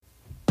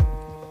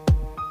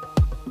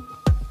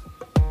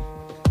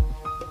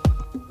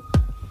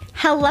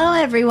Hello,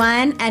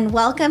 everyone, and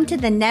welcome to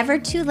the Never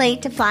Too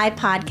Late to Fly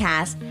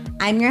podcast.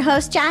 I'm your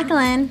host,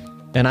 Jacqueline.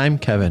 And I'm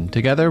Kevin.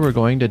 Together, we're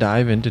going to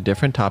dive into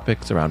different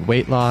topics around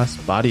weight loss,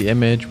 body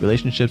image,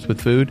 relationships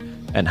with food,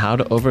 and how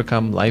to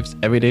overcome life's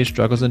everyday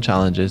struggles and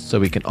challenges so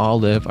we can all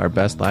live our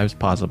best lives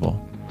possible.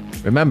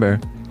 Remember,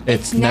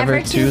 it's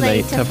never too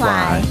late to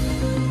fly.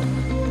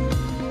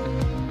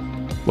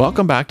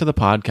 Welcome back to the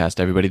podcast,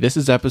 everybody. This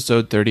is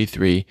episode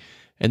 33.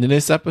 And in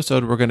this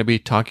episode, we're going to be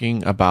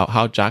talking about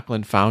how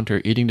Jacqueline found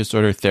her eating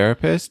disorder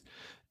therapist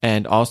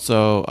and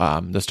also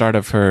the start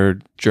of her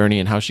journey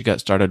and how she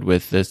got started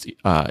with this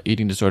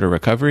eating disorder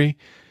recovery.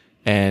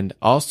 And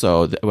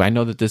also, I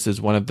know that this is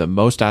one of the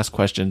most asked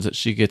questions that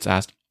she gets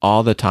asked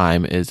all the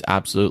time is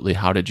absolutely,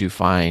 how did you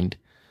find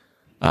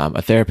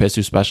a therapist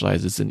who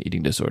specializes in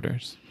eating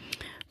disorders?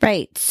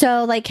 Right.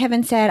 So like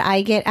Kevin said,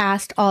 I get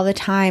asked all the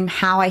time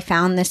how I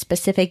found this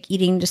specific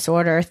eating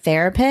disorder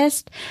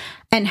therapist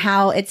and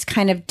how it's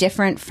kind of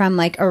different from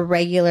like a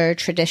regular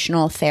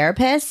traditional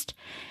therapist.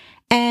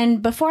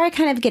 And before I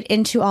kind of get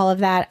into all of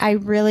that, I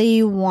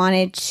really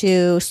wanted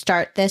to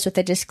start this with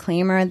a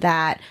disclaimer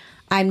that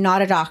I'm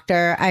not a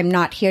doctor. I'm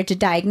not here to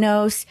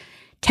diagnose,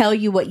 tell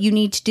you what you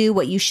need to do,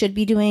 what you should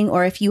be doing,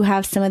 or if you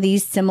have some of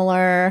these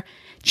similar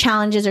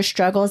challenges or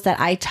struggles that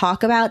I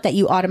talk about, that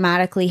you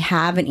automatically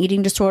have an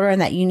eating disorder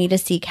and that you need to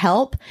seek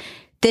help.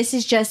 This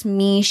is just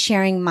me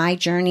sharing my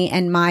journey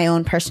and my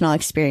own personal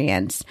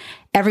experience.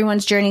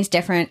 Everyone's journey is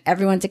different.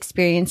 Everyone's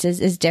experiences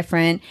is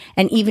different.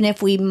 And even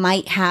if we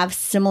might have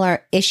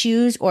similar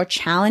issues or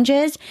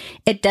challenges,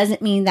 it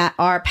doesn't mean that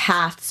our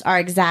paths are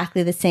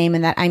exactly the same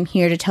and that I'm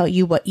here to tell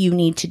you what you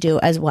need to do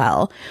as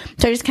well.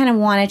 So I just kind of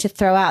wanted to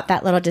throw out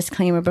that little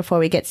disclaimer before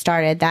we get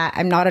started that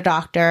I'm not a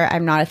doctor,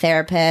 I'm not a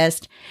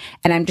therapist,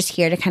 and I'm just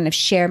here to kind of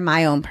share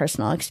my own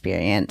personal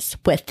experience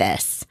with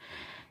this.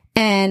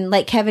 And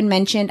like Kevin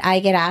mentioned, I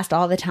get asked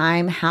all the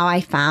time how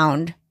I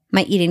found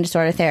my eating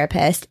disorder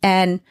therapist.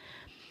 And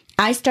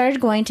I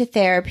started going to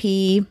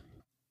therapy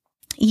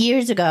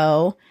years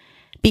ago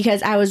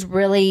because I was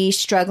really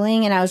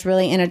struggling and I was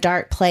really in a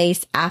dark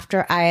place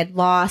after I had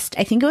lost,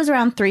 I think it was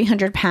around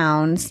 300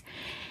 pounds.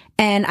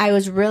 And I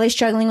was really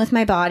struggling with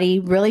my body,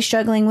 really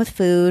struggling with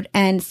food,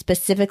 and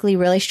specifically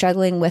really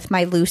struggling with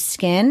my loose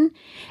skin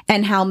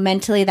and how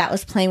mentally that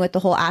was playing with the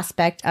whole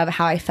aspect of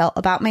how I felt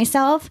about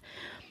myself.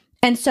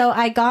 And so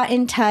I got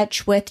in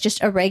touch with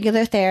just a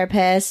regular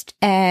therapist,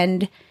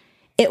 and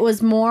it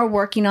was more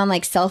working on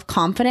like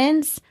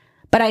self-confidence,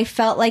 but I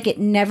felt like it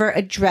never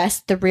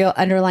addressed the real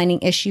underlying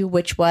issue,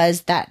 which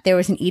was that there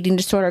was an eating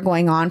disorder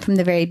going on from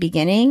the very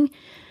beginning.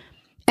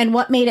 And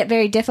what made it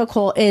very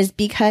difficult is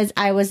because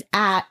I was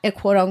at a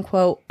quote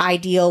unquote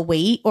ideal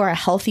weight or a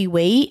healthy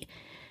weight,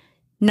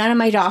 none of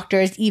my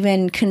doctors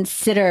even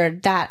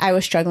considered that I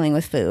was struggling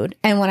with food.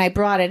 And when I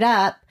brought it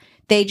up,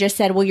 they just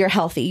said, well, you're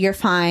healthy. You're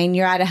fine.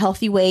 You're at a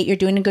healthy weight. You're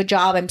doing a good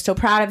job. I'm so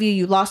proud of you.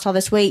 You lost all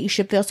this weight. You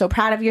should feel so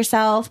proud of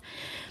yourself.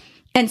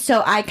 And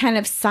so I kind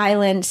of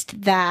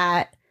silenced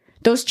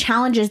those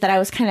challenges that I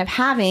was kind of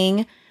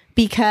having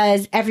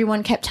because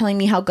everyone kept telling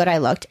me how good I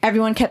looked.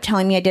 Everyone kept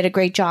telling me I did a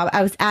great job.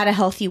 I was at a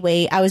healthy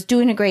weight. I was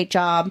doing a great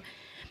job.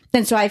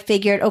 And so I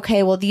figured,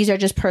 okay, well, these are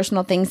just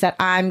personal things that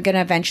I'm going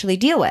to eventually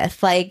deal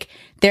with. Like,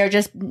 they're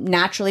just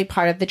naturally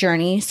part of the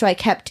journey. So I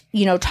kept,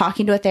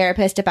 talking to a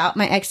therapist about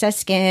my excess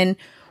skin,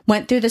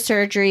 went through the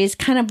surgeries,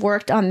 kind of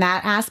worked on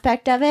that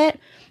aspect of it.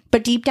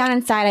 But deep down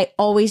inside, I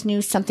always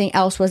knew something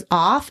else was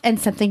off and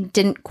something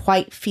didn't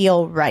quite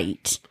feel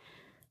right.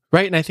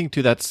 Right. And I think,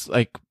 too, that's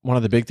like one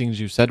of the big things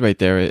you said right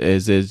there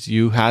is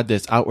you had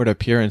this outward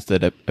appearance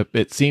that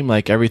it seemed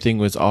like everything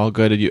was all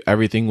good.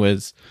 Everything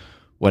was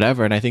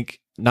whatever. And I think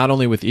not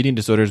only with eating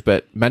disorders,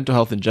 but mental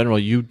health in general,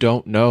 you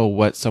don't know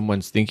what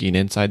someone's thinking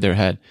inside their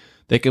head.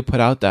 They could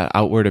put out that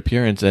outward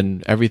appearance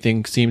and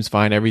everything seems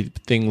fine.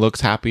 Everything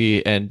looks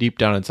happy. And deep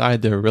down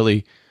inside, they're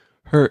really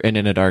hurt and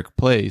in a dark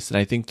place. And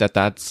I think that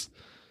that's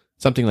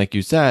something like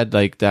you said,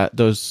 like that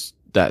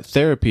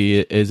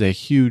therapy is a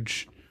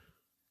huge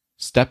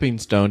stepping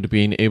stone to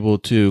being able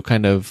to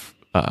kind of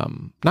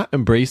not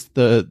embrace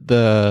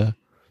the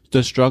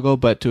struggle,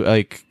 but to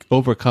like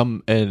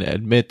overcome and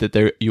admit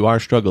that you are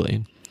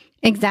struggling.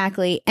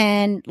 Exactly.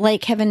 And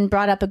like Kevin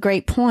brought up a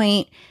great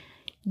point,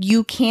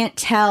 you can't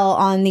tell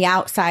on the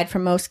outside for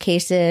most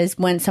cases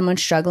when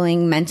someone's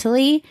struggling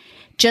mentally.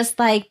 Just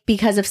like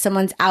because of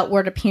someone's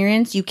outward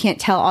appearance, you can't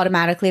tell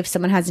automatically if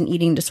someone has an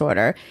eating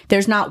disorder.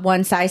 There's not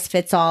one size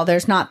fits all.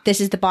 There's not, this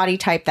is the body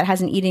type that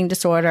has an eating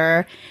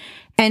disorder.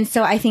 And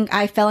so I think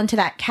I fell into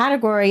that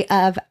category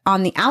of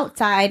on the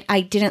outside,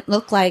 I didn't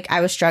look like I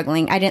was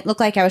struggling. I didn't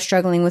look like I was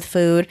struggling with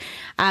food.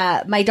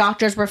 My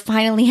doctors were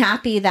finally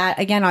happy that,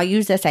 again, I'll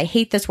use this, I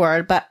hate this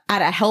word, but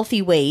at a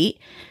healthy weight.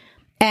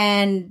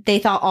 And they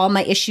thought all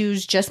my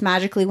issues just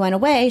magically went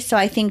away. So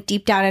I think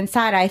deep down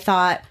inside, I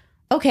thought,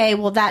 okay,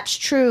 well, that's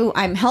true.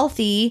 I'm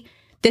healthy.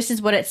 This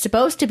is what it's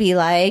supposed to be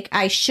like.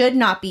 I should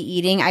not be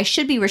eating. I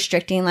should be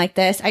restricting like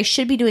this. I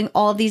should be doing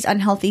all these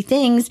unhealthy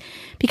things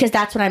because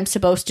that's what I'm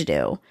supposed to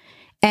do.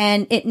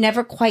 And it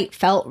never quite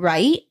felt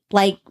right.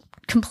 Like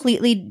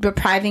completely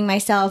depriving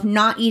myself,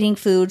 not eating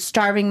food,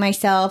 starving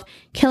myself,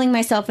 killing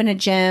myself in a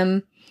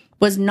gym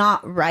was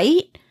not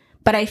right.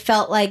 But I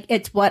felt like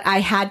it's what I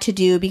had to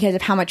do because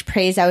of how much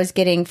praise I was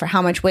getting for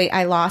how much weight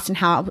I lost and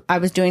how I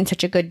was doing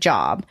such a good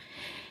job.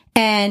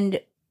 And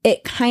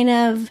it kind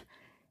of,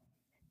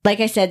 like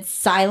I said,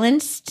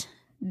 silenced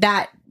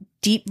that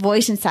deep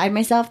voice inside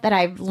myself that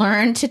I've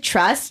learned to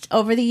trust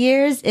over the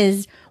years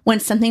is when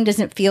something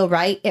doesn't feel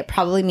right, it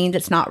probably means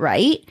it's not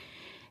right.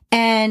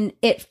 And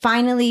it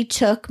finally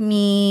took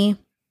me,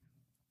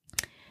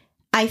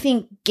 I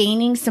think,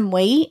 gaining some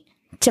weight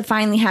to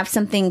finally have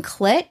something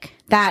click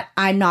that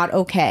I'm not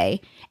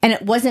okay. And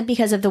it wasn't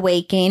because of the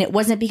weight gain. It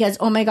wasn't because,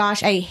 oh my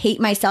gosh, I hate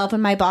myself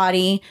and my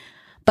body,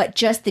 but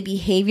just the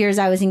behaviors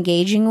I was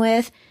engaging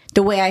with,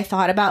 the way I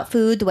thought about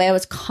food, the way I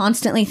was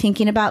constantly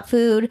thinking about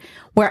food,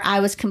 where I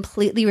was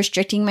completely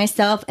restricting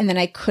myself and then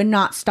I could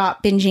not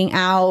stop binging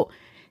out.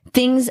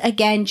 Things,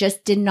 again,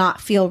 just did not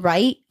feel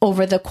right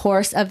over the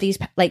course of these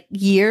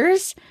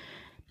years.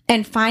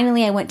 And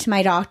finally, I went to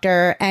my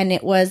doctor and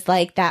it was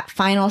like that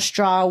final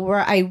straw where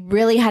I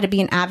really had to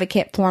be an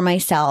advocate for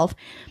myself.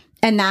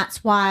 And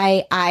that's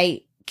why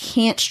I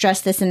can't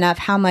stress this enough,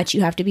 how much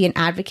you have to be an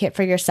advocate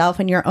for yourself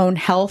and your own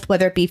health,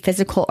 whether it be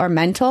physical or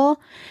mental,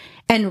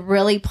 and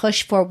really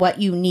push for what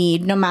you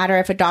need. No matter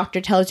if a doctor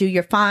tells you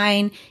you're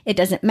fine, it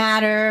doesn't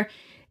matter.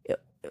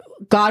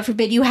 God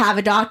forbid you have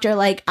a doctor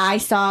like I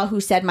saw who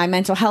said my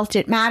mental health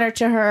didn't matter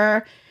to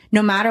her.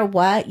 No matter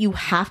what, you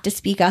have to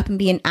speak up and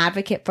be an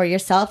advocate for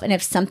yourself. And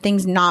if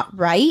something's not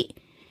right,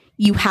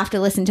 you have to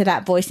listen to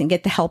that voice and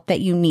get the help that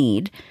you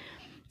need.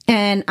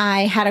 And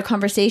I had a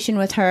conversation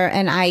with her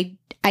and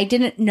I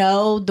didn't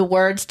know the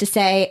words to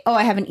say, oh,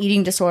 I have an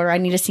eating disorder. I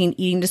need to see an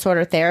eating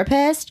disorder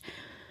therapist.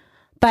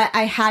 But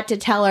I had to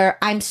tell her,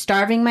 I'm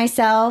starving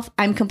myself.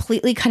 I'm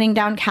completely cutting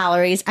down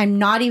calories. I'm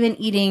not even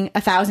eating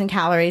 1,000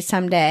 calories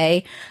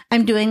someday.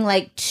 I'm doing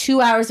like 2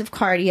 hours of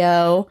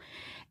cardio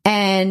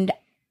and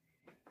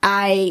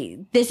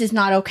this is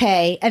not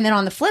okay. And then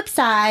on the flip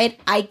side,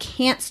 I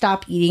can't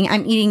stop eating.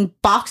 I'm eating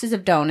boxes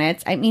of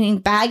donuts. I'm eating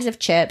bags of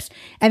chips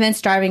and then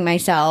starving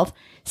myself.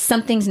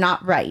 Something's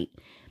not right.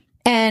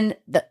 And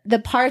the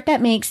part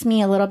that makes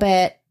me a little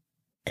bit,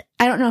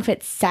 I don't know if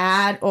it's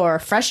sad or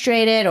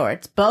frustrated or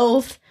it's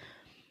both,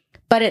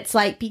 but it's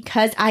like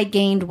because I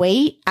gained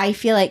weight, I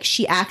feel like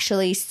she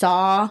actually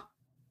saw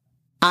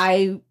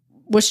I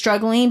was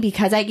struggling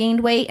because I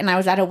gained weight and I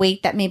was at a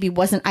weight that maybe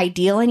wasn't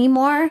ideal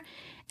anymore.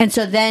 And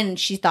so then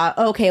she thought,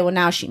 okay, well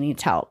now she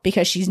needs help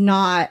because she's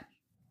not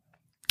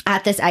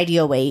at this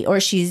ideal weight or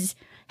she's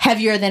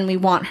heavier than we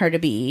want her to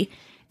be.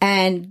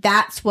 And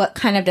that's what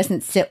kind of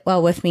doesn't sit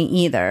well with me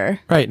either.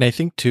 Right. And I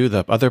think too,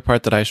 the other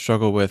part that I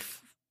struggle with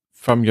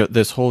from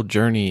this whole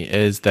journey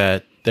is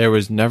that there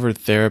was never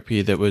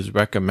therapy that was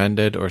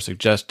recommended or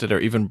suggested or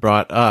even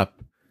brought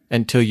up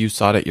until you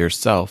sought it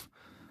yourself.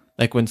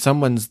 Like when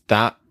someone's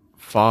that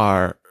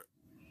far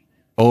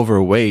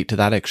overweight to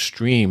that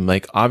extreme,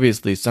 like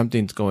obviously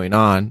something's going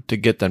on to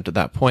get them to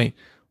that point.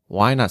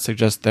 Why not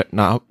suggest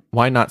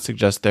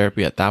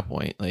therapy at that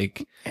point?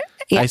 Like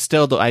yeah.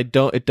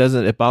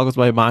 It boggles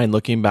my mind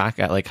looking back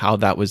at like how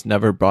that was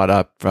never brought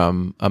up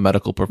from a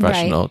medical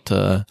professional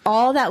to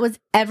all that was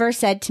ever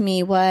said to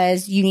me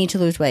was you need to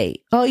lose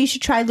weight. Oh, you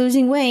should try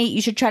losing weight.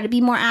 You should try to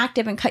be more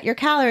active and cut your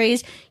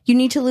calories. You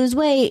need to lose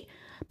weight.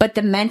 But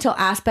the mental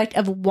aspect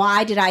of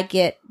why did I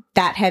get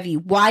that heavy?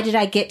 Why did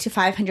I get to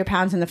 500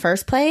 pounds in the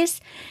first place?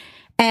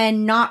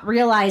 And not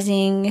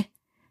realizing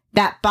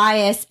that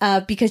bias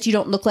of because you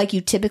don't look like you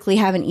typically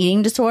have an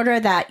eating disorder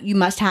that you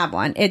must have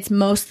one. It's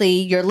mostly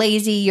you're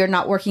lazy, you're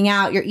not working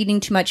out, you're eating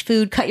too much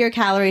food, cut your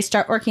calories,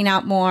 start working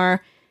out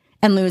more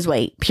and lose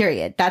weight,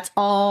 period. That's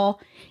all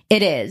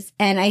it is.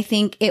 And I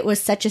think it was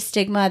such a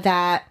stigma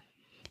that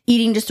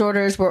eating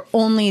disorders were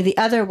only the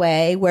other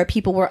way where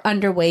people were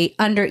underweight,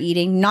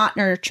 undereating, not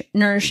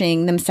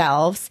nourishing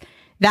themselves.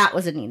 That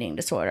was an eating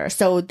disorder.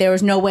 So there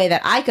was no way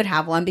that I could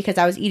have one because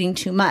I was eating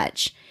too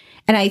much.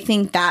 And I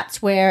think that's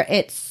where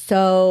it's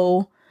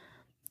so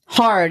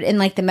hard in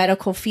like the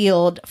medical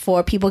field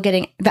for people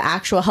getting the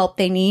actual help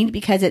they need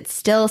because it's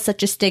still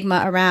such a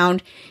stigma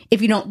around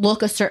if you don't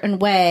look a certain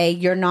way,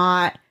 you're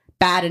not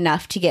bad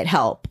enough to get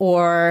help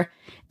or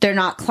they're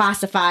not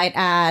classified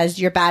as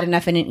you're bad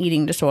enough in an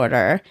eating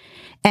disorder.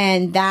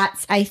 And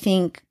that's, I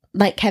think,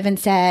 like Kevin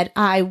said,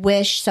 I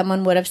wish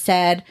someone would have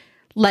said,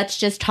 let's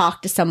just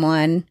talk to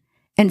someone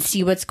and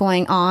see what's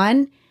going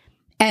on.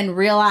 And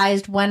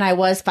realized when I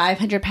was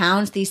 500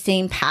 pounds, these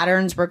same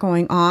patterns were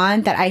going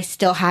on, that I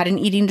still had an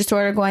eating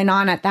disorder going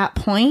on at that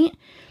point.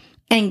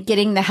 And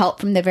getting the help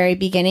from the very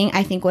beginning,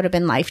 I think would have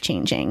been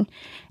life-changing.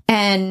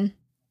 And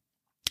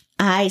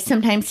I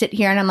sometimes sit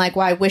here and I'm like,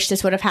 well, I wish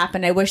this would have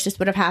happened. I wish this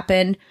would have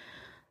happened.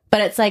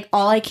 But it's like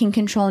all I can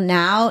control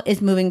now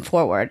is moving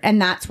forward.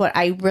 And that's what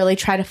I really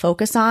try to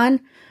focus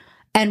on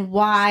and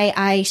why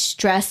I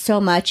stress so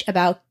much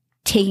about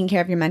taking care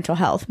of your mental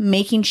health,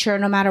 making sure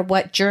no matter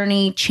what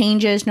journey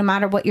changes, no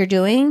matter what you're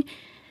doing,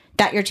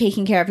 that you're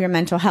taking care of your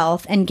mental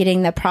health and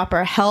getting the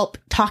proper help,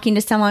 talking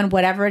to someone,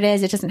 whatever it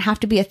is. It doesn't have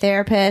to be a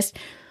therapist,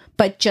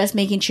 but just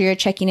making sure you're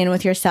checking in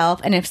with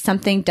yourself. And if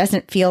something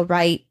doesn't feel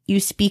right, you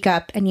speak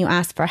up and you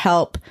ask for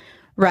help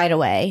right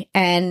away.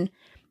 And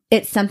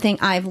it's something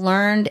I've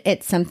learned.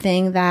 It's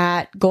something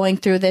that going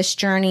through this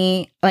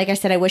journey, like I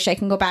said, I wish I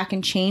can go back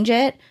and change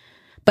it,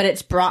 but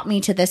it's brought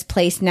me to this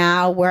place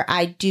now where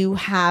I do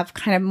have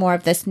kind of more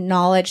of this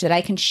knowledge that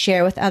I can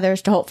share with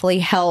others to hopefully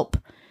help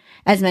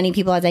as many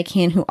people as I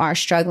can who are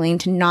struggling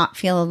to not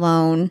feel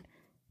alone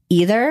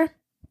either.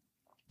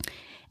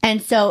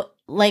 And so,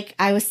 like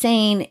I was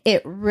saying,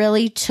 it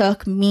really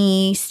took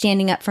me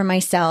standing up for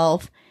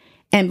myself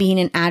and being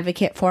an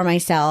advocate for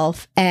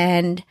myself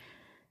and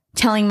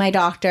telling my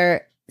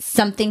doctor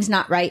something's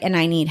not right and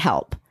I need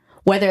help.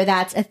 Whether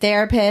that's a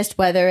therapist,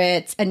 whether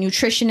it's a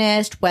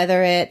nutritionist,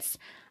 whether it's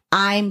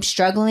I'm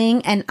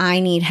struggling and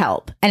I need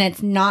help. And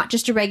it's not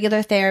just a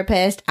regular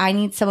therapist. I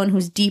need someone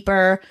who's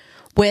deeper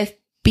with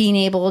being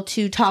able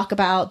to talk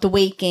about the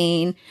weight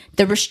gain,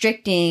 the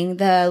restricting,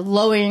 the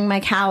lowering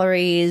my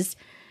calories,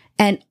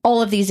 and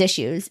all of these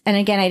issues. And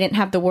again, I didn't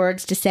have the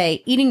words to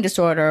say eating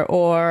disorder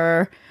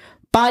or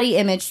body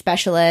image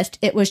specialist.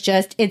 It was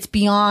just, it's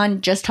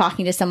beyond just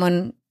talking to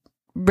someone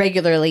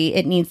regularly.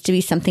 It needs to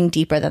be something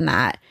deeper than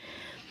that.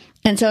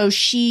 And so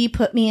she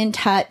put me in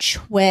touch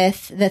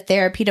with the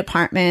therapy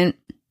department.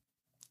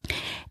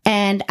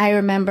 And I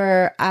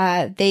remember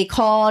they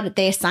called,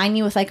 they assigned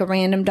me with like a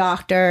random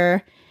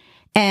doctor.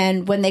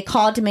 And when they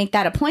called to make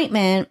that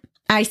appointment,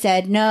 I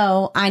said,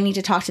 no, I need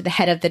to talk to the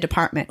head of the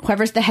department.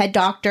 Whoever's the head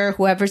doctor,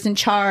 whoever's in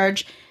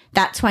charge,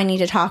 that's who I need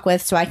to talk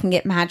with so I can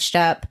get matched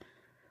up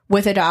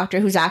with a doctor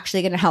who's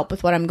actually going to help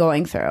with what I'm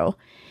going through.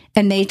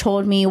 And they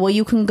told me, well,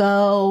 you can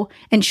go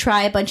and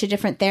try a bunch of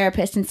different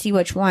therapists and see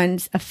which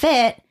one's a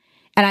fit.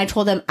 And I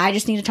told them, I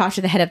just need to talk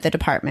to the head of the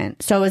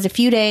department. So it was a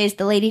few days.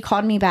 The lady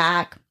called me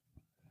back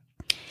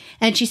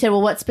and she said,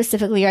 well, what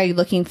specifically are you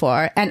looking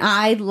for? And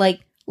I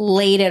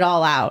laid it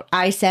all out.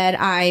 I said,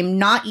 I'm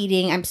not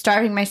eating. I'm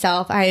starving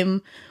myself.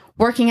 I'm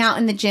working out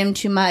in the gym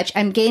too much.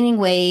 I'm gaining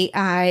weight.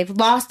 I've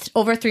lost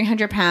over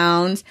 300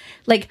 pounds.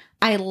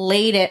 I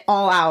laid it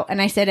all out.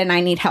 And I said, and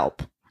I need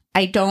help.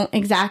 I don't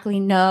exactly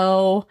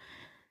know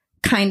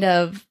kind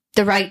of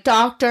the right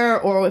doctor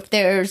or if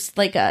there's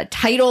a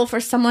title for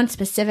someone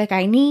specific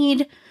I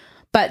need,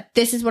 but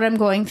this is what I'm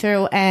going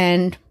through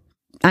and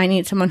I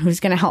need someone who's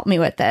going to help me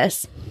with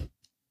this.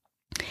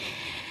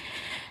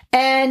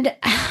 And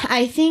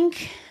I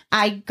think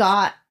I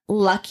got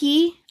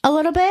lucky a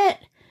little bit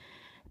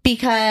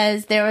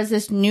because there was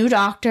this new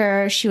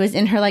doctor. She was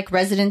in her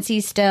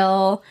residency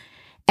still.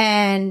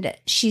 And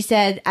she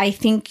said, I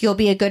think you'll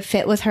be a good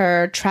fit with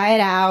her. Try it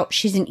out.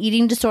 She's an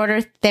eating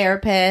disorder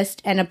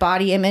therapist and a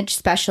body image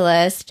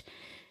specialist.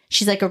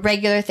 She's a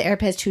regular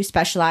therapist who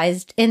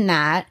specialized in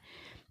that.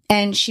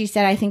 And she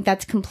said, I think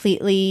that's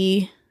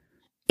completely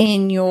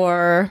in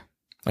your...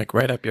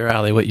 right up your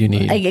alley, what you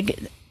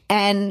need.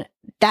 And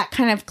that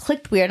kind of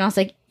clicked weird. And I was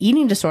like,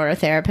 eating disorder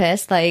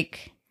therapist?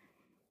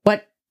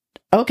 What?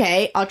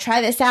 Okay, I'll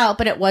try this out.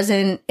 But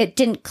it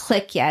didn't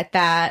click yet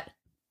that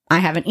I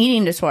have an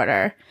eating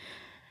disorder.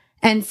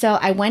 And so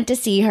I went to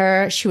see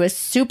her. She was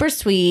super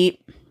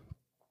sweet.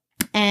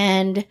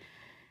 And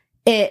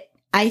it,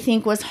 I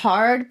think, was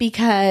hard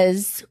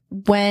because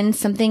when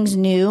something's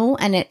new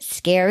and it's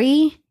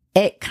scary,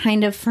 it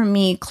kind of, for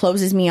me,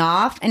 closes me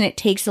off. And it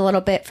takes a little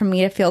bit for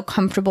me to feel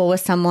comfortable with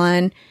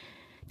someone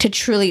to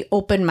truly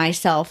open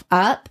myself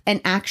up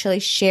and actually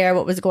share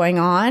what was going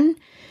on.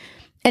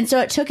 And so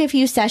it took a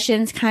few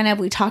sessions,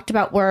 we talked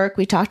about work,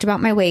 we talked about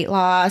my weight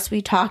loss,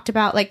 we talked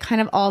about kind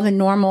of all the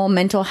normal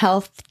mental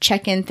health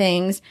check-in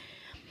things.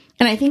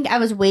 And I think I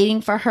was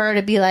waiting for her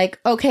to be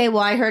okay,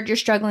 well, I heard you're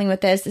struggling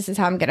with this. This is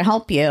how I'm going to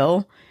help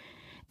you.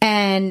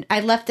 And I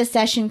left the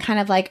session kind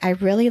of I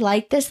really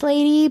like this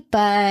lady,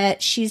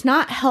 but she's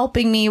not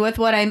helping me with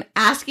what I'm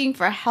asking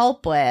for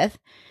help with.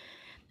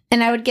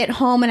 And I would get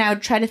home and I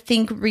would try to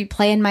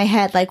replay in my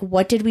head,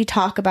 what did we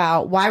talk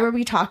about? Why were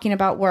we talking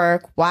about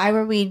work? Why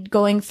were we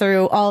going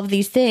through all of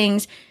these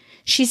things?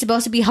 She's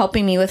supposed to be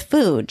helping me with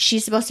food.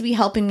 She's supposed to be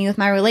helping me with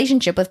my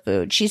relationship with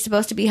food. She's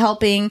supposed to be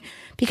helping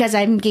because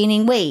I'm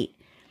gaining weight.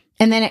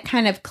 And then it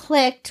kind of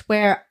clicked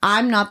where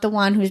I'm not the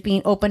one who's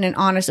being open and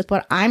honest with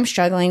what I'm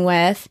struggling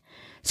with.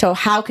 So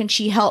how can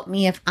she help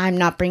me if I'm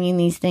not bringing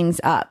these things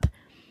up?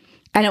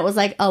 And it was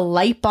a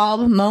light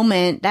bulb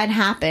moment that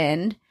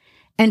happened.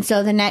 And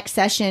so the next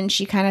session,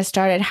 she kind of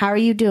started, how are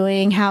you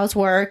doing? How's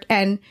work?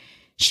 And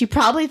she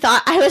probably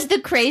thought I was the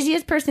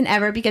craziest person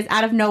ever because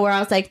out of nowhere, I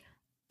was like,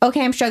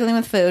 okay, I'm struggling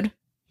with food.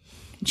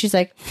 And she's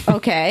like,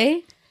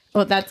 okay,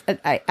 well,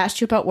 I asked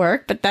you about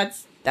work, but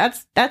that's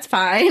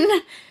fine.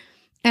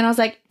 And I was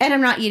like, and I'm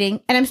not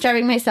eating and I'm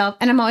starving myself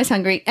and I'm always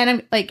hungry. And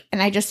I'm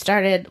and I just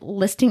started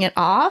listing it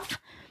off.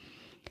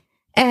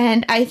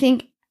 And I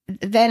think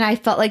then I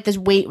felt like this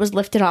weight was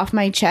lifted off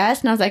my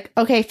chest and I was like,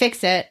 okay,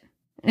 fix it.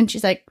 And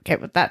she's like, okay,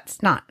 but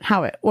that's not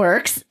how it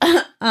works.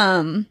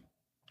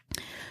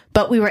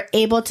 But we were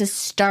able to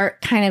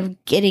start kind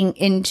of getting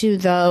into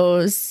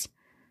those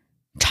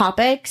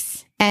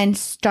topics and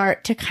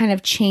start to kind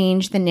of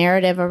change the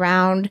narrative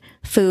around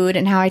food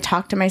and how I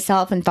talked to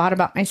myself and thought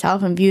about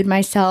myself and viewed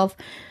myself.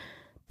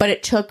 But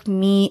it took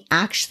me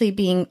actually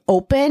being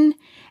open,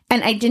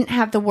 and I didn't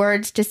have the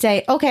words to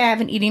say, okay, I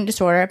have an eating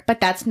disorder, but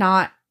that's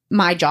not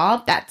my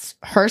job. That's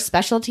her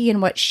specialty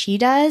and what she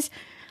does.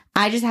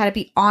 I just had to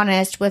be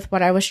honest with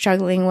what I was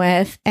struggling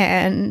with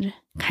and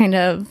kind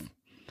of,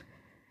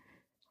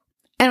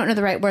 I don't know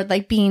the right word,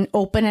 like being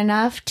open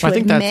enough to admit. I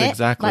think that's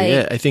exactly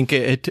it. I think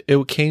it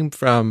came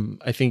from,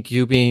 I think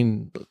you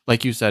being,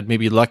 like you said,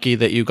 maybe lucky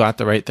that you got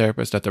the right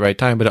therapist at the right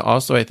time, but it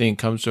also, I think,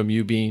 comes from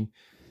you being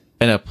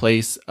in a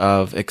place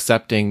of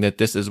accepting that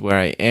this is where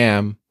I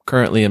am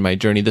currently in my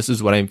journey. This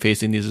is what I'm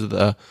facing. These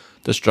are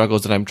the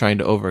struggles that I'm trying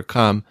to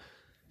overcome,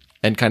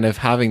 and kind of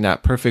having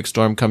that perfect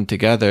storm come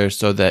together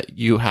so that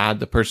you had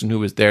the person who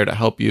was there to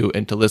help you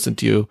and to listen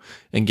to you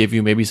and give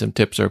you maybe some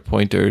tips or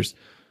pointers.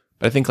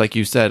 But I think, like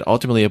you said,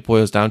 ultimately it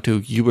boils down to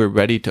you were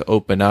ready to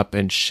open up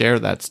and share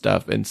that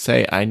stuff and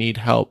say, I need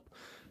help,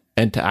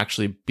 and to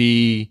actually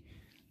be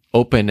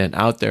open and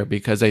out there.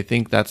 Because I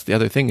think that's the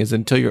other thing, is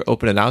until you're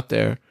open and out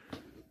there,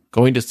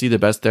 going to see the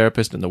best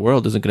therapist in the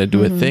world isn't going to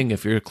do a thing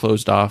if you're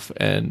closed off.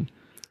 And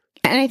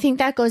I think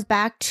that goes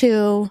back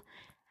to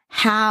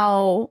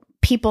how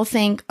people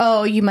think,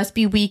 oh, you must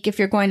be weak if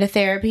you're going to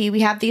therapy.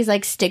 We have these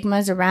like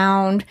stigmas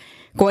around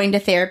going to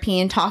therapy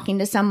and talking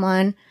to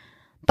someone,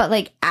 but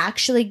like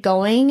actually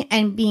going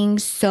and being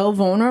so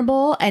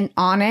vulnerable and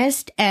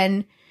honest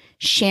and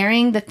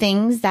sharing the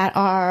things that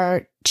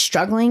are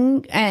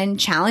struggling and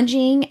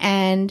challenging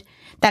and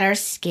that are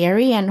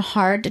scary and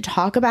hard to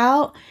talk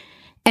about,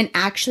 and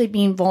actually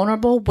being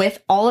vulnerable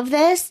with all of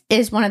this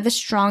is one of the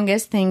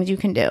strongest things you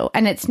can do.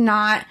 And it's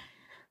not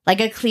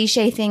like a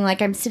cliche thing,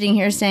 like I'm sitting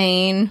here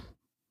saying,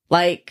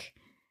 like,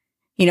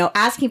 you know,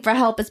 asking for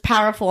help is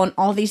powerful and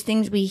all these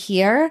things we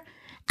hear.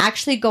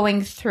 Actually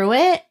going through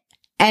it,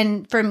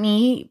 and for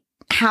me,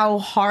 how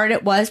hard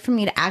it was for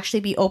me to actually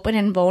be open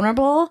and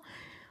vulnerable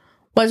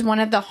was one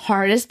of the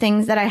hardest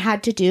things that I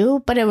had to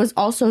do, but it was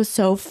also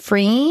so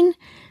freeing.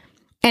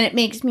 And it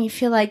makes me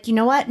feel like, you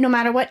know what, no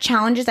matter what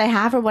challenges I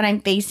have or what I'm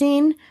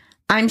facing,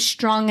 I'm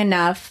strong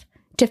enough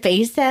to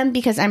face them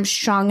because I'm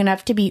strong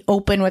enough to be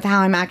open with how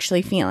I'm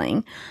actually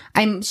feeling.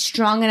 I'm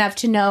strong enough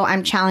to know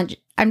I'm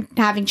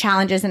having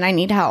challenges and I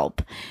need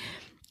help.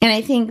 And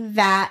I think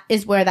that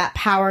is where that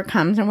power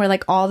comes, and where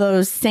like all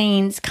those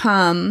sayings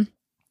come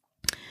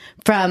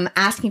from.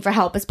 Asking for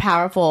help is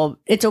powerful.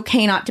 It's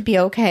okay not to be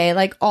okay.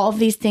 Like all of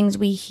these things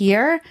we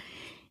hear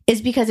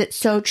is because it's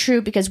so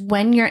true. Because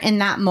when you're in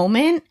that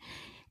moment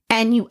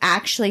and you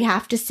actually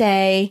have to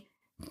say,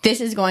 this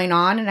is going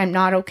on and I'm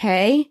not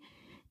okay,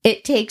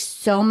 it takes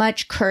so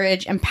much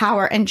courage and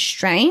power and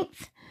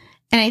strength.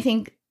 And I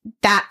think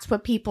that's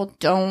what people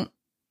don't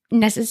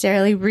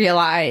necessarily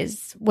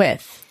realize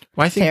with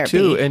I think therapy.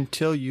 too,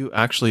 until you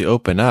actually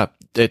open up,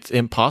 it's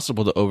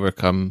impossible to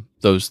overcome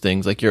those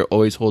things. Like you're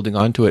always holding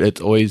on to it.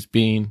 It's always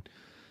being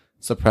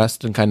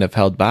suppressed and kind of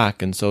held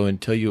back. And so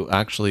until you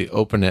actually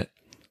open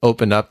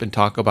up and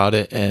talk about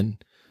it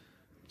and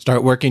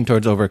start working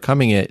towards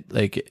overcoming it,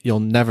 like you'll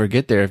never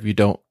get there if you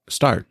don't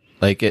start.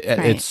 Like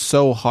it's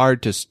so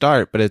hard to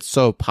start, but it's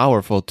so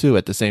powerful too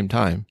at the same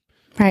time.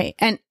 Right.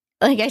 And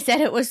like I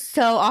said, it was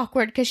so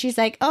awkward because she's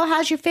like, oh,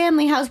 how's your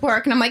family? How's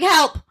work? And I'm like,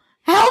 help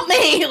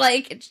me.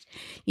 Like,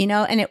 you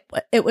know, and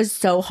it was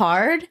so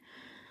hard.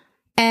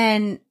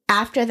 And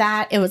after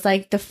that, it was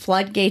like the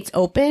floodgates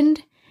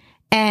opened,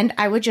 and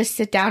I would just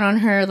sit down on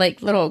her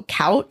like little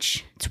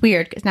couch. It's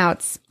weird because now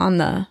it's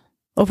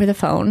over the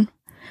phone.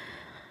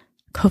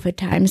 COVID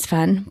times,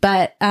 fun.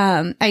 But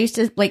I used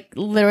to like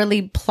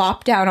literally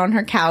plop down on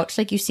her couch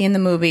like you see in the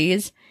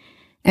movies.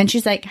 And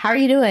she's like, how are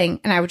you doing?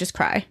 And I would just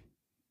cry.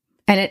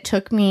 And it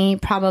took me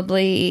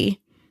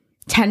probably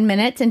 10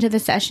 minutes into the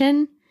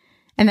session.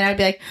 And then I'd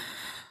be like,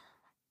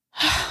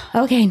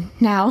 okay,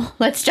 now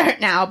let's start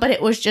now. But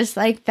it was just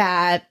like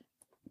that,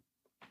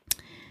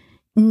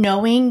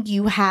 knowing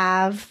you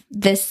have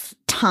this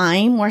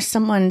time where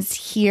someone's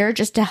here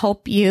just to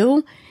help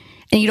you.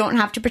 And you don't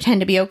have to pretend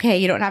to be okay.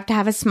 You don't have to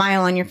have a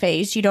smile on your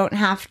face. You don't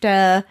have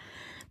to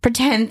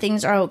pretend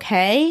things are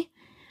okay.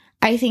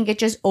 I think it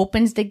just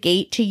opens the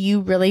gate to you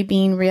really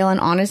being real and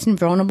honest and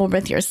vulnerable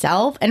with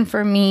yourself. And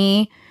for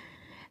me,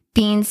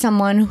 being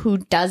someone who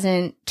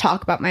doesn't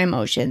talk about my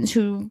emotions,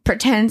 who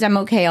pretends I'm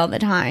okay all the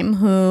time,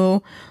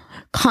 who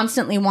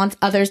constantly wants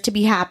others to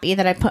be happy,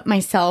 that I put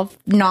myself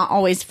not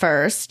always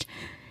first,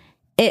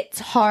 it's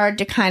hard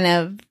to kind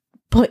of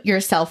put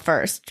yourself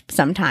first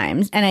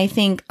sometimes. And I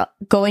think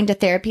going to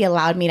therapy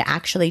allowed me to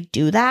actually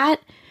do that.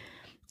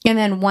 And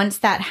then once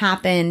that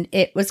happened,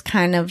 it was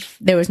kind of,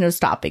 there was no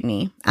stopping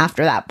me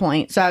after that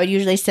point. So I would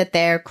usually sit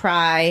there,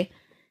 cry,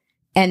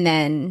 and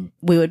then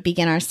we would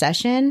begin our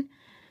session.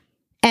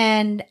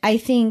 And I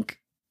think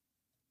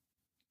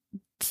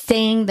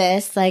saying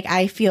this, like,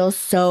 I feel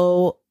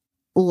so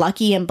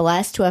lucky and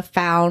blessed to have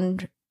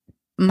found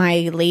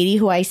my lady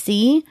who I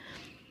see.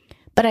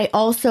 But I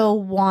also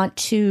want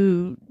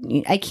to,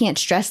 I can't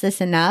stress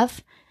this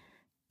enough,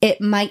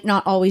 it might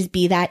not always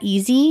be that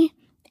easy.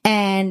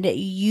 And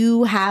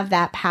you have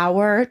that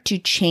power to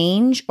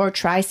change or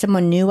try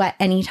someone new at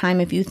any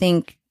time if you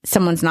think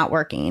someone's not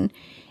working.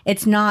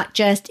 It's not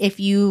just if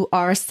you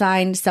are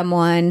assigned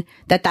someone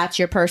that's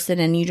your person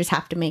and you just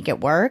have to make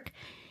it work.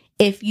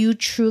 If you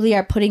truly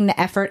are putting the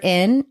effort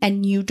in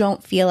and you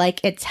don't feel like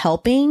it's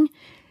helping,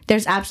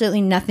 there's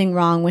absolutely nothing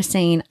wrong with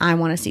saying, I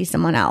want to see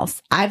someone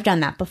else. I've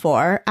done that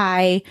before.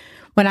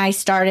 When I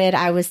started,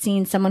 I was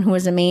seeing someone who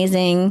was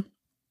amazing,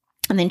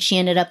 and then she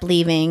ended up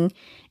leaving.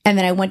 And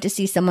then I went to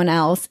see someone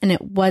else and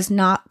it was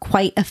not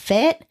quite a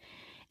fit.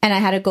 And I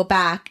had to go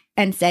back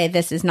and say,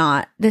 this is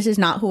not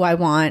who I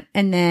want.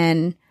 And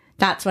then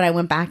that's when I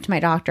went back to my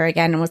doctor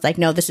again and was like,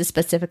 no, this is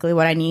specifically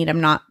what I need.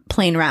 I'm not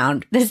playing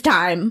around this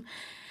time.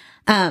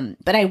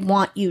 But I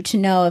want you to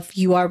know, if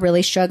you are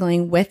really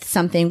struggling with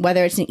something,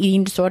 whether it's an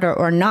eating disorder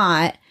or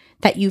not,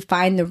 that you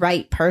find the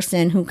right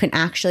person who can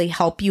actually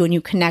help you and you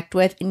connect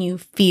with and you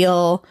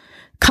feel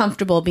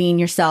comfortable being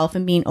yourself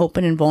and being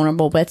open and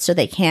vulnerable with, so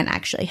they can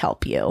actually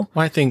help you.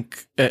 Well, I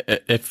think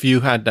if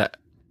you had to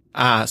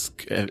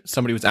ask, if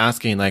somebody was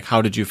asking, like,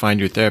 how did you find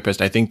your therapist?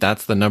 I think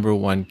that's the number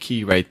one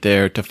key right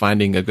there to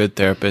finding a good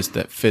therapist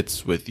that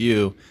fits with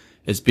you,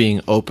 is being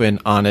open,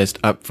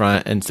 honest,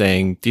 upfront, and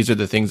saying, these are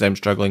the things I'm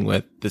struggling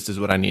with. This is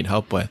what I need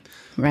help with.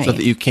 Right. So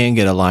that you can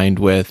get aligned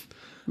with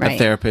right. a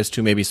therapist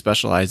who maybe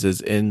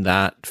specializes in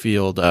that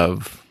field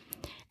of.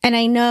 And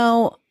I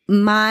know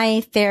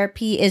my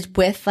therapy is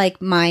with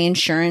like my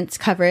insurance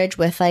coverage,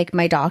 with like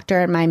my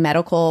doctor and my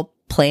medical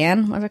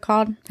plan. What's it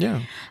called?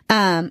 Yeah.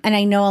 And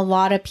I know a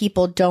lot of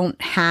people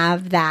don't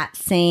have that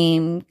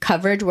same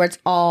coverage where it's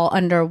all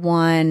under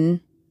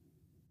one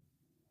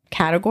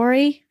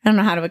category. I don't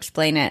know how to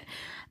explain it.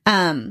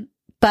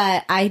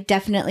 But I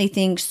definitely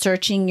think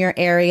searching your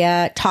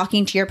area,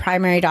 talking to your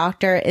primary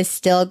doctor is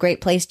still a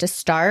great place to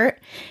start.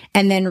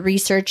 And then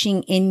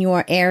researching in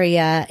your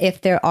area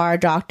if there are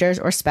doctors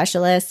or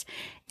specialists.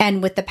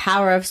 And with the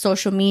power of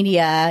social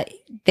media,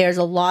 there's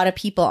a lot of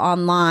people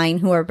online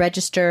who are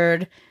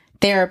registered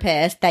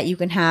therapists that you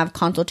can have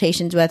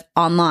consultations with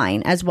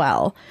online as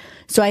well.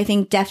 So I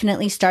think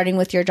definitely starting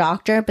with your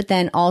doctor, but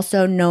then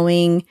also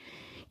knowing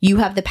you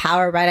have the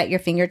power right at your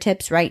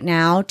fingertips right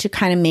now to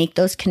kind of make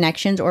those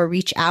connections or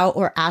reach out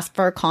or ask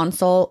for a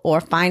consult or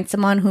find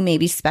someone who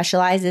maybe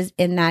specializes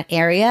in that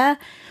area,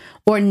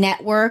 or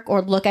network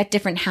or look at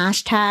different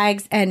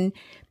hashtags. And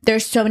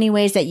there's so many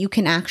ways that you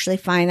can actually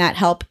find that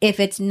help if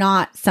it's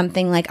not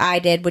something like I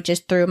did, which is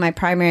through my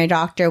primary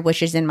doctor,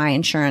 which is in my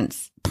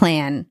insurance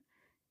plan,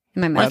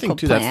 in my medical I think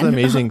too, plan. that's the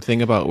amazing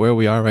thing about where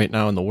we are right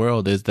now in the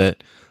world, is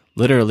that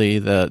literally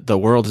the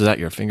world is at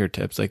your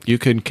fingertips. Like, you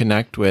can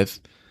connect with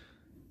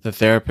the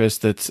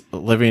therapist that's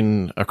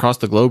living across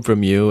the globe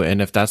from you,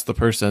 and if that's the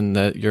person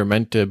that you're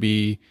meant to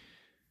be,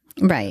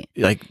 right,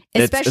 like,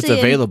 it's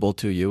available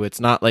to you.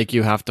 It's not like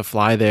you have to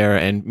fly there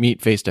and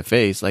meet face to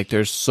face. Like,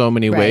 there's so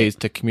many ways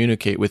to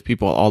communicate with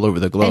people all over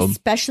the globe,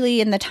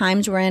 especially in the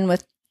times we're in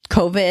with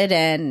COVID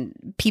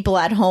and people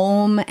at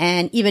home.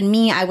 And even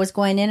me, I was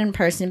going in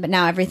person, but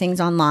now everything's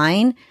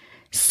online.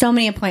 So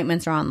many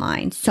appointments are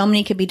online. So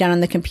many could be done on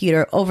the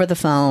computer, over the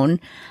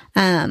phone.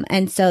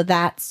 And so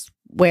that's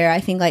where I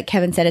think, like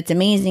Kevin said, it's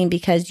amazing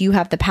because you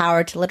have the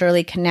power to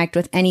literally connect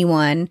with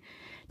anyone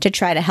to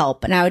try to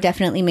help. And I would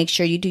definitely make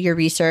sure you do your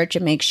research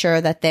and make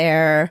sure that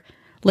they're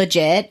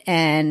legit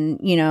and,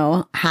 you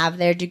know, have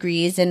their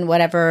degrees in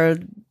whatever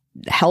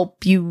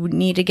help you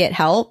need to get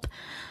help.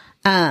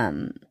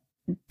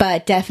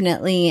 But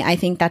definitely, I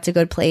think that's a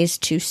good place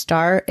to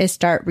start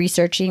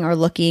researching or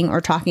looking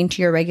or talking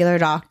to your regular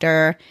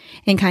doctor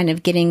and kind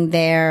of getting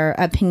their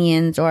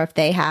opinions, or if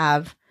they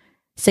have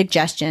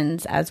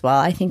suggestions as well,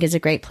 I think is a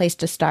great place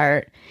to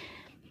start.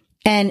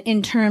 And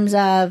in terms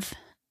of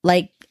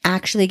like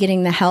actually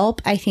getting the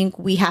help, I think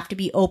we have to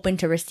be open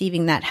to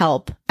receiving that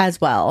help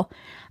as well.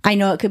 I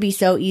know it could be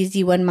so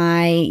easy when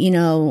my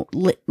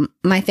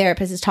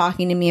therapist is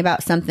talking to me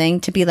about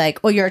something to be like,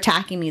 oh, you're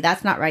attacking me.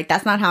 That's not right.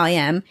 That's not how I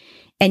am.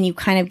 And you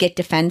kind of get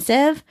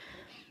defensive.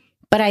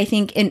 But I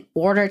think in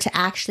order to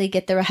actually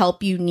get the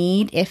help you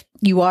need, if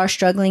you are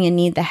struggling and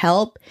need the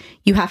help,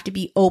 you have to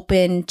be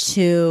open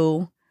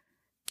to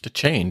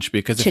change,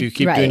 because if you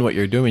keep doing what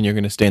you're doing, you're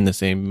going to stay in the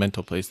same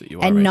mental place that you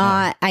are and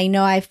now. I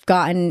know I've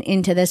gotten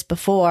into this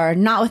before,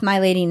 not with my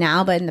lady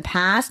now, but in the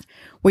past,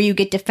 where you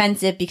get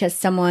defensive because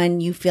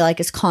someone you feel like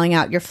is calling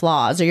out your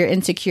flaws or your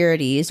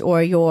insecurities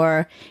or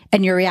your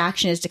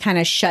reaction is to kind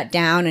of shut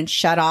down and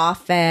shut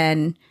off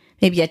and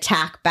maybe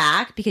attack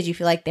back because you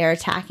feel like they're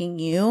attacking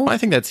you. Well, I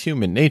think that's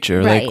human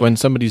nature. Right. Like, when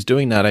somebody's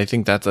doing that, I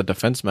think that's a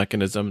defense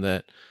mechanism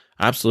that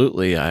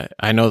absolutely,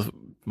 I know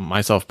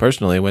myself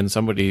personally, when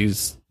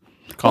somebody's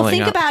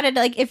calling out. About it,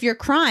 like if you're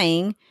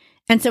crying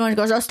and someone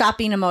goes, oh, stop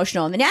being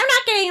emotional. And then, I'm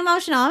not getting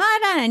emotional.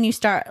 And you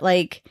start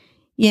like,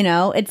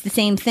 it's the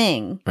same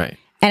thing. Right.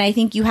 And I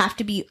think you have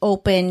to be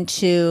open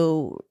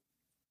to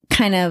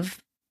kind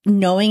of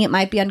knowing it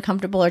might be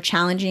uncomfortable or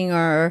challenging,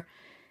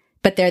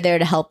 but they're there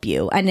to help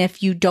you. And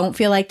if you don't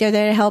feel like they're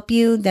there to help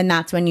you, then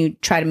that's when you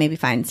try to maybe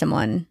find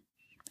someone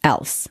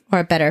else or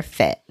a better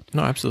fit.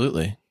 No,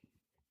 absolutely.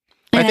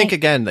 I think,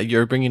 again, that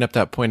you're bringing up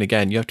that point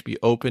again. You have to be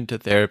open to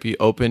therapy,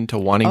 open to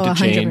wanting to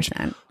change,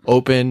 100%.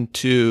 open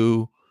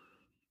to,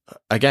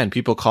 again,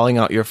 people calling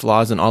out your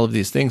flaws and all of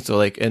these things. So,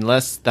 like,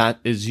 unless that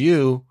is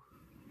you,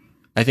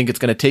 I think it's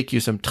going to take you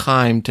some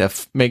time to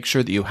make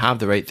sure that you have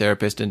the right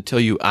therapist until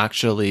you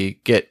actually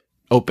get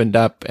opened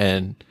up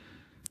and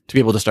to be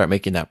able to start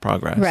making that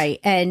progress. Right.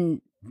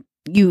 And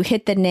you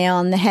hit the nail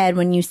on the head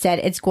when you said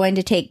it's going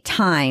to take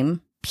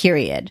time,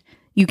 period.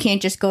 You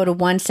can't just go to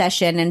one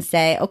session and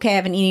say, okay, I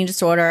have an eating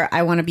disorder.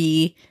 I want to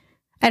be,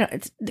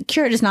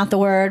 cured is not the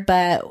word,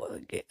 but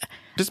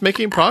just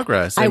making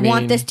progress. I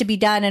want this to be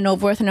done and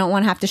over with, and I don't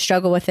want to have to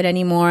struggle with it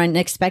anymore and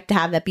expect to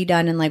have that be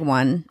done in like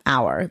 1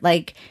 hour.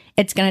 Like,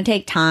 it's going to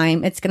take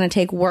time. It's going to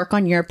take work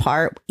on your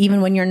part,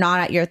 even when you're not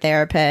at your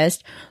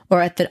therapist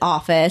or at the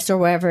office or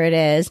wherever it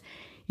is.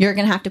 You're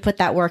going to have to put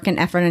that work and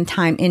effort and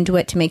time into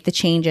it to make the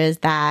changes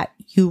that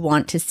you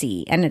want to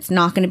see. And it's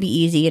not going to be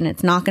easy, and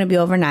it's not going to be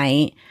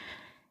overnight.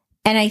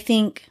 And I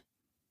think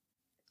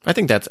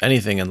that's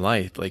anything in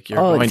life. Like, you're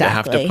going to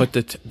have to put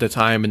the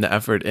time and the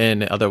effort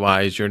in.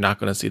 Otherwise, you're not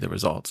going to see the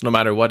results, no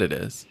matter what it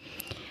is.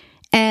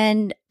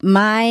 And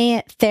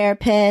my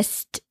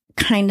therapist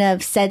kind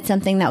of said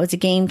something that was a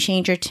game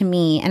changer to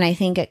me. And I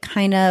think it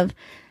kind of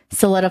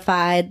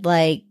solidified,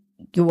 like,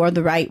 you're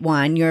the right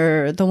one.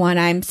 You're the one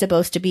I'm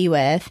supposed to be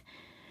with.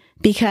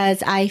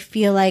 Because I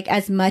feel like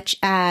as much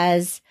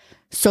as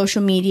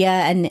social media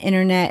and the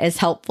internet is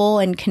helpful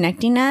in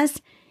connecting us,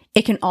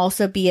 it can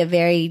also be a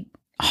very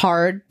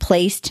hard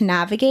place to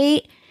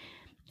navigate.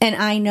 And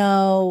I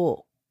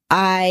know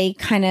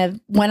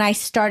when I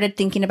started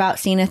thinking about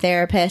seeing a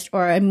therapist,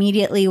 or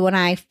immediately when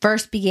I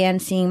first began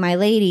seeing my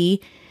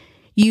lady,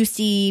 you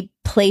see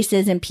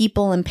places and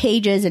people and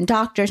pages and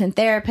doctors and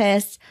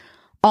therapists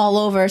all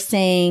over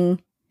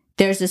saying,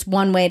 there's this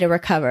one way to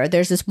recover.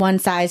 There's this one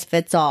size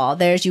fits all.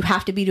 You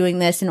have to be doing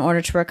this in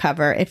order to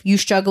recover. If you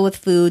struggle with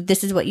food,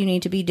 this is what you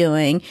need to be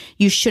doing.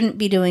 You shouldn't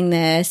be doing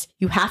this.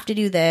 You have to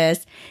do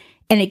this.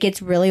 And it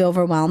gets really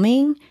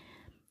overwhelming.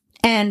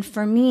 And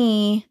for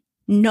me,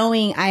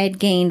 knowing I had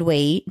gained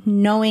weight,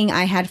 knowing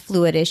I had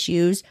fluid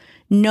issues,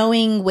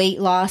 knowing weight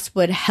loss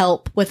would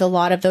help with a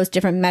lot of those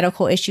different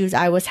medical issues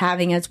I was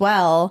having as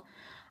well,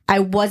 I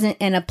wasn't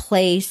in a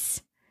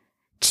place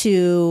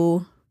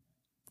to,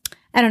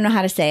 I don't know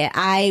how to say it.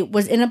 I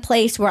was in a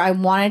place where I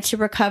wanted to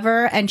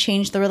recover and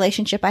change the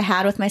relationship I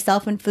had with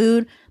myself and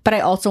food, but I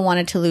also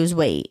wanted to lose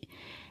weight.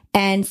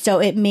 And so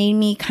it made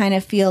me kind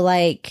of feel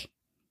like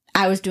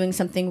I was doing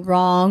something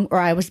wrong, or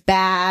I was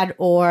bad,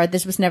 or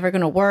this was never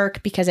going to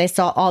work, because I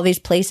saw all these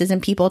places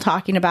and people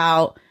talking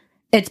about,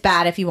 it's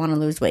bad if you want to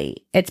lose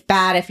weight. It's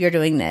bad if you're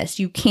doing this.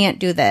 You can't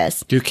do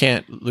this. You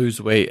can't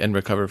lose weight and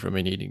recover from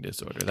an eating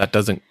disorder.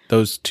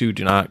 Those two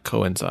do not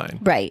coincide.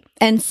 Right.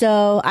 And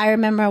so I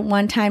remember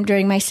one time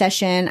during my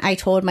session, I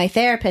told my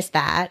therapist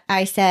that.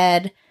 I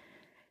said,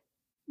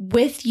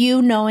 with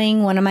you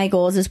knowing one of my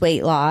goals is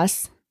weight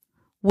loss,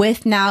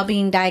 with now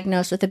being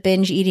diagnosed with a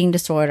binge eating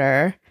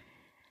disorder,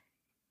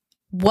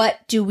 what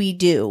do we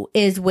do?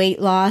 Is weight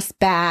loss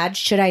bad?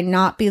 Should I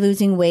not be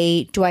losing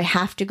weight? Do I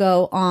have to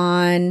go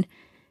on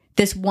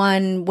this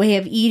one way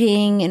of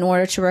eating in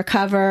order to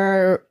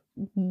recover?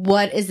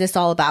 What is this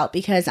all about?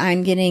 Because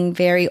I'm getting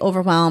very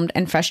overwhelmed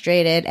and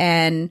frustrated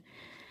and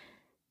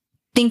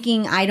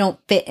thinking I don't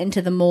fit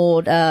into the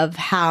mold of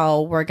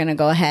how we're going to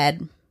go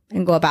ahead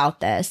and go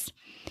about this.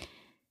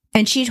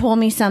 And she told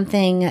me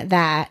something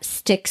that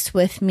sticks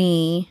with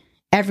me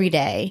every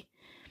day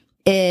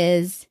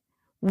is,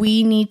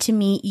 we need to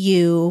meet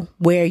you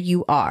where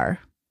you are.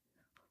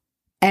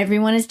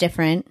 Everyone is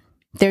different.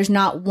 There's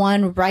not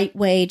one right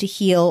way to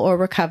heal or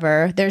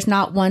recover. There's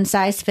not one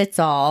size fits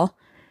all.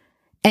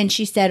 And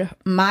she said,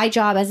 my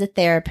job as a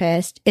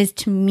therapist is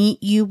to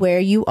meet you where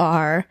you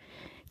are,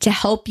 to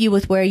help you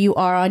with where you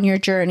are on your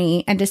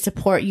journey, and to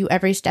support you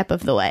every step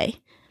of the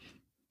way.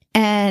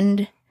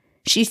 And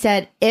she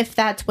said, if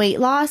that's weight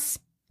loss,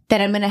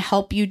 then I'm going to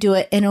help you do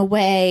it in a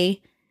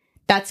way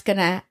that's going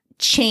to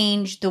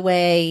change the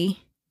way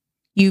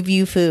you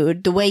view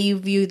food, the way you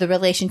view the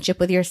relationship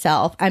with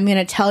yourself. I'm going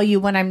to tell you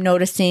when I'm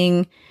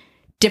noticing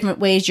different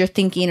ways you're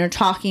thinking or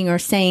talking or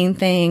saying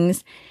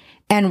things.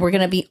 And we're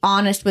going to be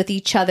honest with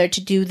each other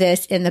to do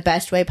this in the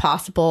best way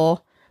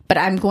possible. But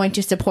I'm going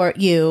to support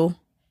you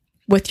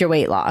with your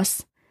weight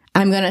loss.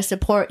 I'm going to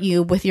support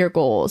you with your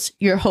goals,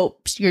 your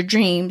hopes, your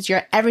dreams,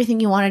 your everything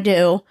you want to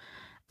do.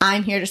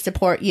 I'm here to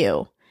support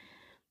you.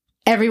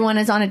 Everyone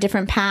is on a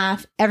different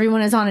path.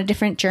 Everyone is on a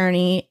different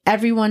journey.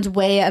 Everyone's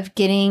way of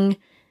getting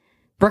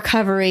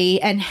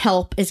recovery and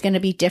help is going to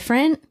be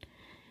different.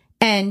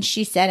 And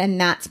she said, and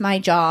that's my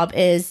job,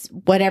 is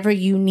whatever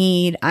you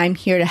need, I'm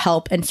here to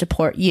help and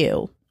support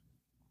you.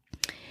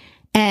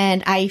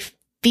 And I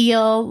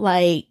feel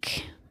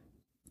like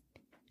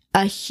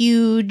a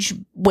huge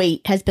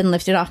weight has been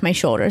lifted off my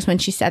shoulders when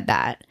she said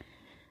that,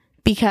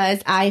 because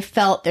I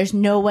felt there's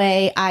no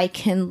way I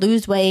can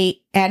lose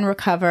weight and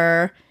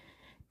recover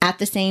at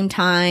the same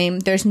time.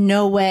 There's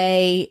no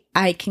way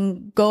I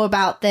can go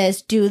about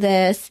this, do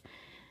this.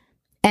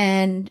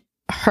 And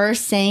her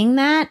saying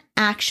that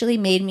actually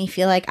made me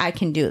feel like I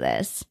can do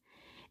this.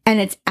 And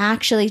it's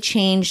actually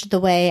changed the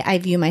way I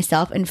view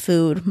myself and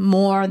food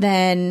more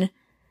than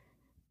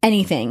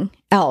anything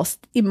else,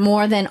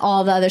 more than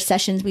all the other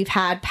sessions we've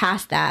had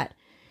past that.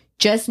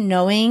 Just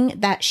knowing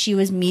that she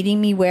was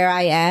meeting me where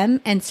I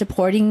am and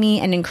supporting me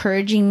and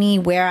encouraging me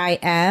where I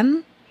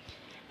am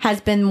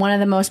has been one of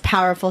the most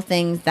powerful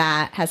things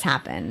that has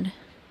happened.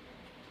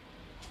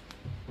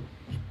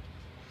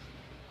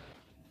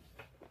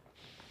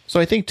 So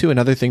I think, too,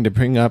 another thing to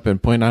bring up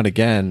and point out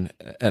again,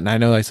 and I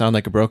know I sound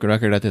like a broken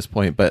record at this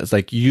point, but it's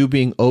like you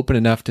being open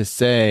enough to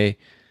say,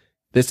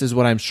 this is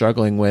what I'm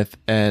struggling with,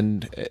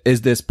 and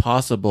is this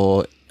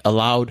possible,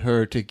 allowed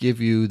her to give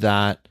you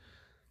that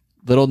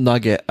little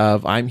nugget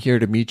of, I'm here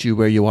to meet you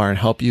where you are and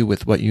help you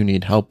with what you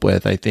need help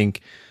with. I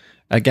think,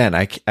 again,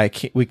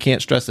 we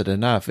can't stress it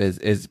enough,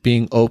 is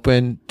being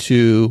open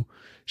to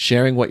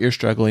sharing what you're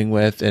struggling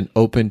with and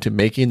open to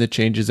making the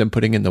changes and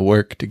putting in the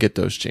work to get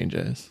those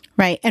changes.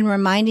 Right. And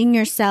reminding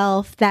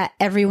yourself that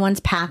everyone's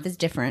path is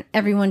different.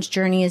 Everyone's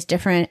journey is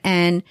different.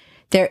 And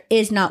there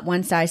is not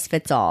one size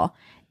fits all.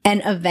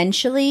 And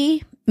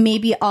eventually,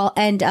 maybe I'll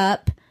end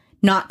up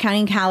not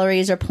counting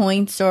calories or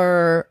points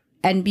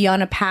and be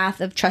on a path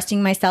of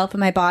trusting myself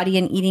and my body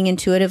and eating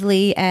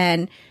intuitively.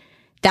 And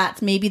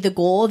that's maybe the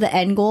goal, the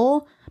end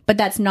goal. But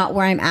that's not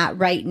where I'm at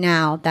right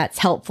now. That's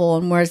helpful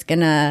and where it's going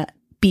to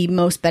be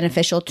most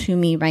beneficial to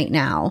me right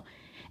now.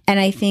 And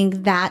I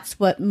think that's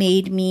what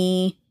made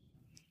me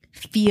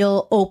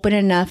feel open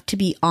enough to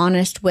be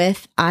honest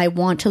with, I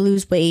want to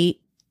lose weight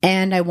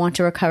and I want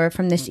to recover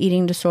from this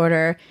eating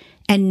disorder.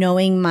 And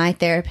knowing my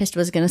therapist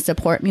was going to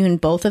support me in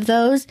both of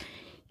those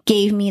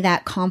gave me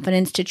that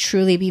confidence to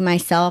truly be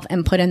myself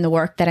and put in the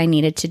work that I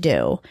needed to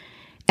do.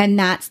 And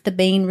that's the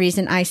main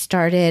reason I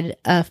started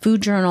a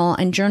food journal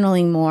and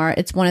journaling more.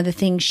 It's one of the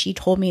things she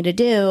told me to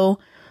do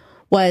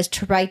was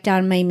to write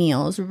down my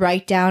meals,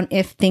 write down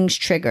if things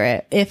trigger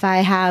it, if I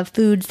have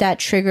foods that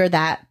trigger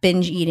that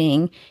binge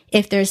eating,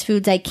 if there's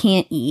foods I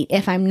can't eat,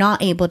 if I'm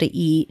not able to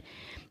eat,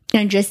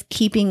 and just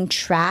keeping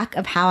track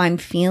of how I'm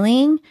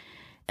feeling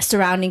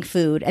surrounding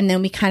food. And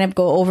then we kind of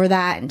go over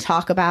that and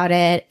talk about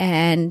it.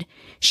 And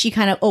she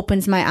kind of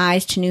opens my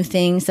eyes to new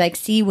things like,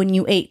 see, when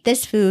you ate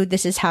this food,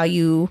 this is how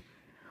you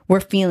were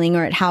feeling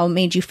or how it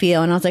made you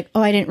feel. And I was like,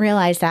 oh, I didn't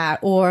realize that.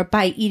 Or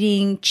by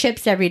eating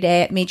chips every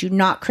day, it made you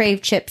not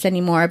crave chips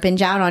anymore,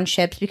 binge out on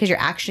chips because you're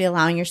actually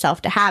allowing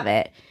yourself to have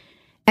it.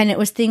 And it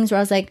was things where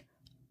I was like,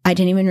 I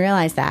didn't even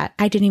realize that.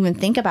 I didn't even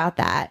think about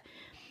that.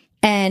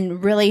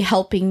 And really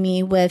helping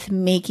me with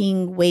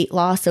making weight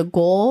loss a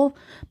goal,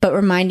 but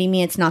reminding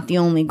me it's not the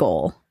only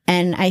goal.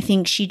 And I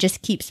think she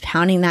just keeps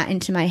pounding that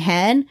into my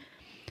head.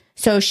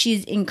 So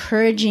she's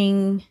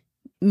encouraging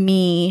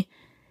me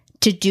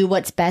to do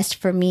what's best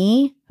for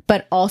me,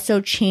 but also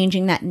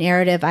changing that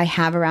narrative I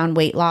have around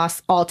weight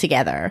loss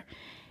altogether.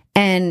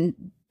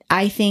 And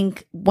I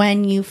think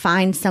when you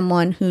find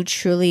someone who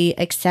truly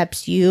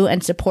accepts you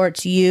and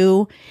supports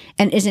you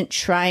and isn't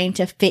trying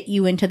to fit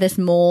you into this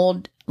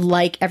mold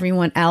like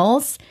everyone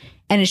else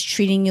and is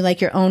treating you like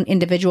your own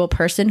individual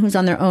person who's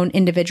on their own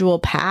individual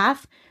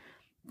path,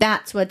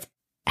 that's what's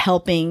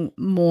helping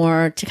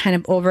more to kind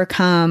of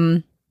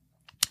overcome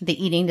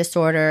the eating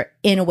disorder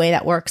in a way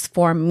that works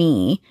for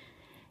me.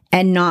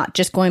 And not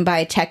just going by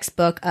a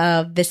textbook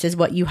of this is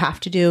what you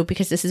have to do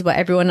because this is what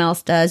everyone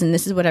else does and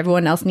this is what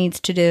everyone else needs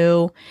to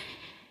do.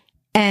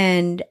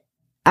 And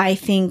I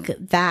think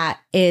that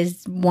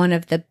is one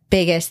of the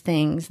biggest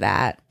things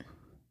that...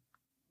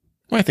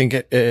 Well, I think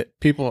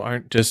people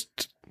aren't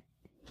just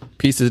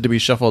pieces to be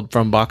shuffled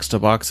from box to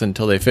box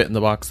until they fit in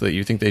the box that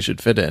you think they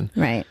should fit in.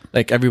 Right.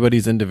 Like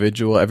everybody's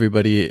individual.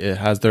 Everybody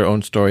has their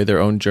own story, their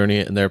own journey,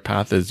 and their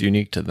path is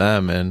unique to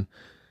them. And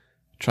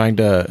trying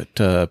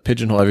to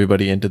pigeonhole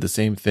everybody into the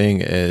same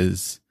thing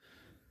is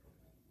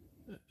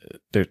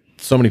there.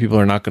 So many people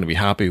are not going to be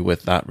happy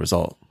with that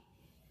result.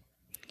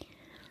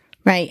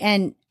 Right.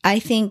 And I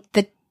think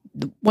that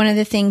one of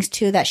the things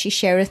too that she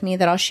shared with me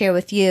that I'll share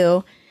with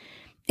you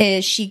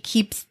is she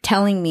keeps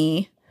telling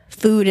me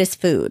food is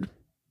food.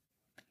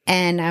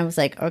 And I was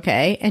like,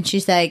 okay. And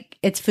she's like,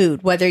 it's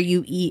food. Whether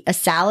you eat a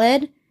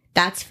salad,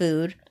 that's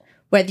food.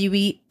 Whether you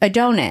eat a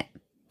donut,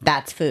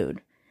 that's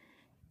food.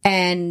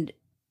 And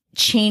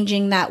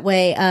changing that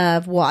way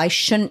of, well, I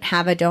shouldn't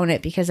have a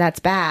donut because that's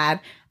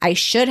bad. I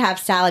should have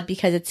salad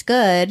because it's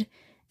good.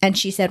 And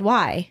she said,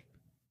 why?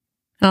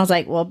 And I was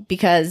like, well,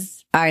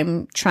 because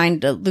I'm trying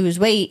to lose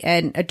weight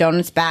and a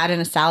donut's bad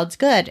and a salad's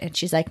good. And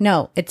she's like,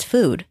 no, it's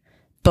food.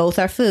 Both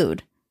are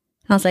food.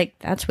 And I was like,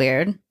 that's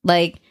weird.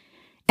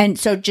 And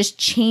so just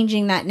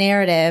changing that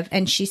narrative.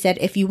 And she said,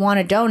 if you want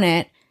a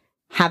donut,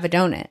 have a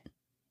donut.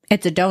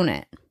 It's a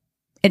donut.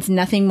 It's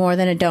nothing more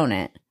than a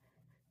donut.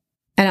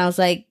 And I was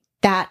like,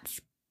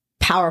 that's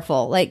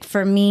powerful. Like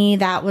for me,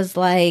 that was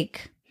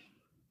like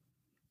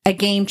a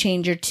game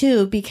changer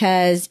too,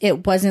 because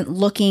it wasn't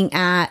looking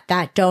at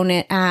that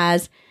donut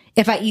as,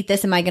 if I eat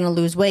this, am I going to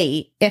lose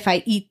weight? If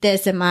I eat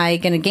this, am I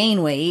going to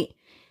gain weight?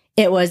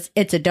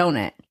 It's a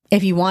donut.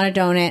 If you want a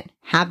donut,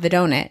 have the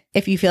donut.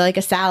 If you feel like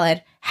a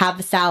salad, have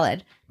the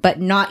salad, but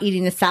not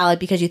eating the salad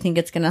because you think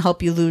it's going to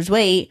help you lose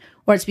weight,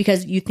 or it's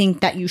because you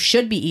think that you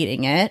should be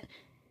eating it.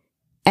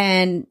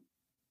 And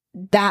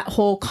that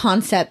whole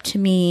concept to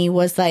me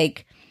was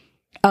like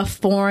a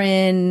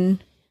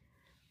foreign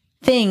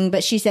thing.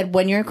 But she said,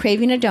 when you're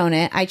craving a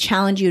donut, I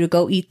challenge you to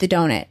go eat the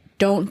donut.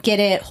 Don't get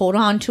it, hold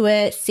on to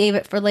it, save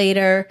it for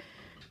later.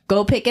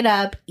 Go pick it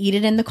up, eat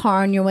it in the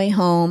car on your way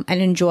home,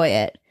 and enjoy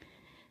it.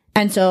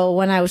 And so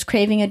when I was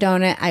craving a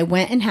donut, I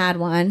went and had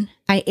one.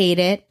 I ate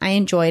it. I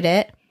enjoyed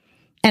it.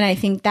 And I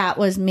think that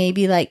was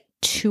maybe like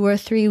 2 or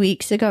 3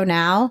 weeks ago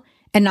now.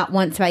 And not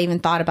once have I even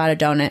thought about a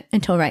donut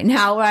until right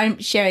now where I'm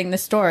sharing the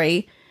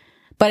story.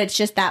 But it's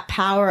just that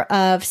power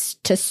of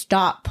to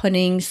stop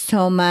putting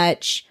so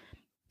much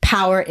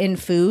power in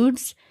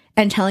foods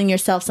and telling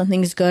yourself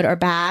something's good or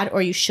bad,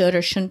 or you should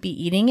or shouldn't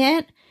be eating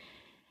it.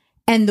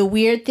 And the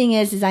weird thing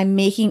is I'm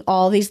making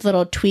all these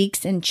little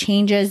tweaks and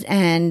changes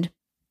and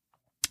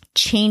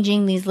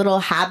changing these little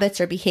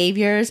habits or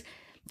behaviors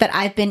that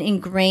I've been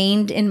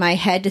ingrained in my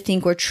head to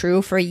think were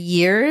true for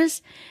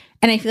years.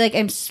 And I feel like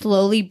I'm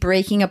slowly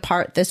breaking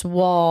apart this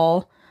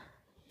wall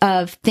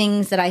of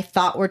things that I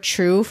thought were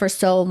true for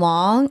so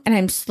long. And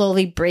I'm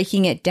slowly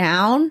breaking it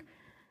down.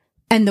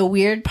 And the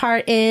weird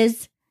part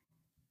is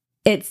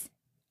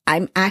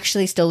I'm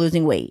actually still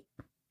losing weight.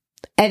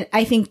 And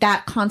I think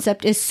that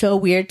concept is so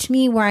weird to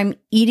me, where I'm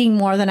eating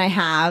more than I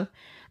have.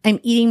 I'm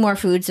eating more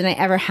foods than I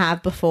ever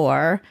have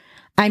before.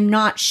 I'm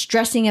not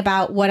stressing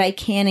about what I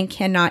can and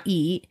cannot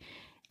eat.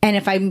 And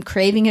if I'm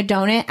craving a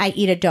donut, I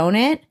eat a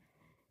donut.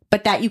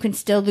 But that you can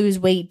still lose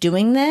weight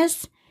doing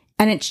this.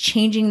 And it's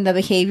changing the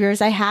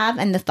behaviors I have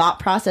and the thought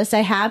process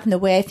I have and the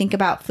way I think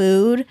about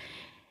food.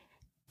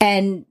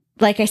 And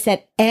like I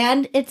said,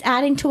 and it's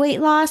adding to weight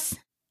loss.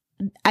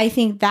 I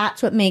think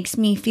that's what makes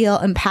me feel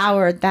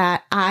empowered,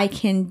 that I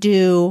can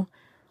do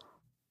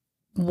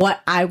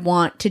what I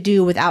want to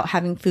do without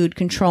having food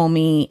control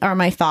me or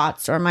my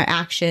thoughts or my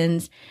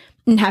actions,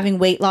 and having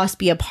weight loss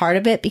be a part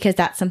of it because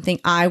that's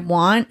something I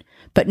want,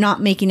 but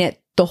not making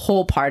it the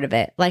whole part of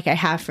it like I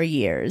have for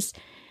years.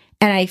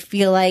 And I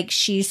feel like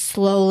she's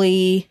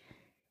slowly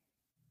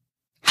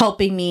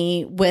helping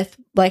me with,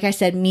 like I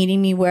said,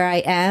 meeting me where I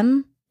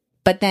am,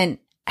 but then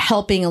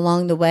helping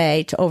along the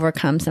way to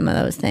overcome some of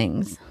those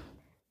things.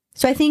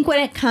 So I think when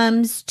it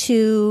comes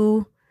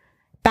to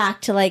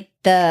back to like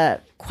the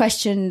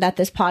question that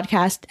this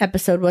podcast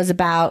episode was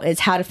about,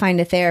 is how to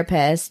find a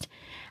therapist.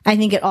 I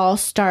think it all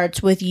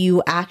starts with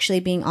you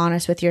actually being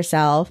honest with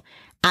yourself,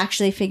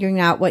 actually figuring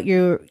out what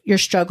your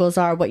struggles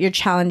are, what your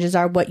challenges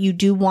are, what you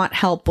do want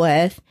help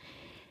with.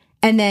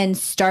 And then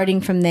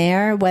starting from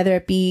there, whether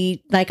it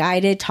be like I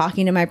did,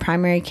 talking to my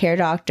primary care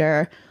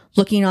doctor,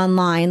 looking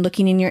online,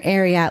 looking in your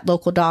area at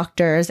local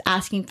doctors,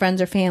 asking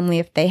friends or family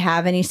if they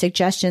have any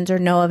suggestions or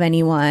know of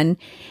anyone,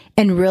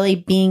 and really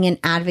being an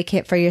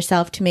advocate for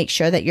yourself to make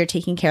sure that you're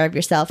taking care of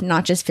yourself,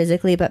 not just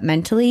physically, but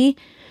mentally.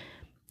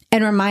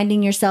 And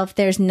reminding yourself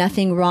there's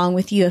nothing wrong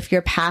with you if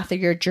your path or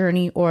your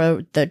journey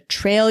or the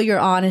trail you're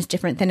on is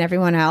different than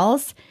everyone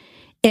else.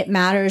 It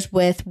matters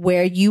with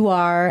where you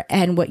are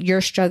and what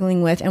you're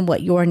struggling with and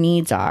what your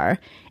needs are.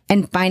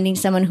 And finding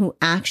someone who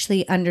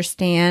actually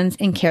understands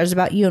and cares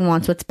about you and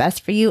wants what's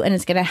best for you and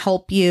is going to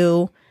help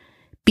you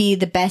be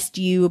the best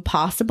you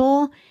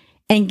possible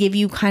and give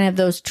you kind of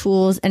those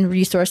tools and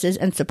resources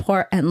and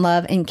support and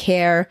love and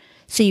care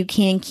so you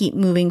can keep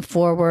moving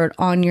forward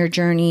on your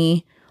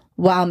journey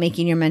while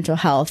making your mental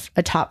health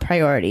a top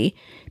priority.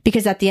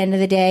 Because at the end of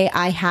the day,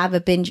 I have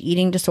a binge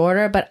eating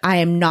disorder, but I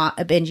am not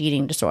a binge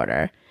eating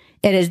disorder.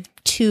 It is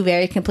two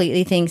very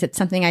completely things. It's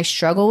something I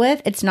struggle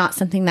with. It's not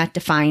something that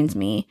defines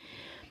me.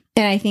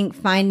 And I think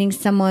finding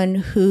someone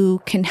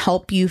who can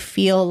help you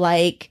feel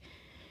like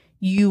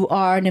you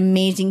are an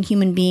amazing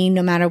human being,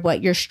 no matter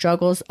what your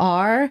struggles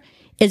are,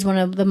 is one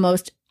of the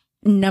most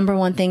number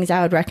one things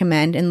I would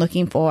recommend in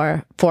looking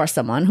for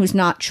someone who's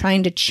not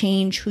trying to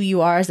change who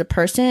you are as a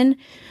person,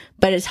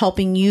 but is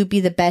helping you be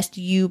the best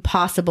you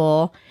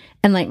possible.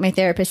 And like my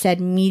therapist said,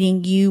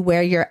 meeting you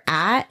where you're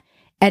at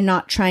and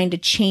not trying to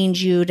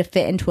change you to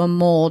fit into a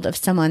mold of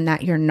someone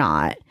that you're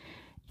not.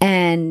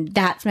 And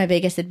that's my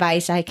biggest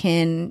advice I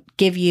can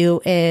give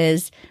you,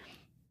 is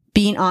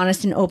being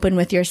honest and open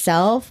with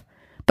yourself,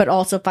 but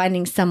also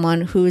finding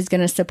someone who is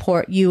going to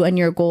support you and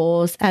your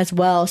goals as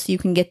well, so you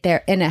can get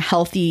there in a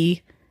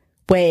healthy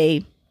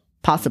way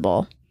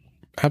possible.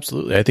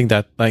 Absolutely. I think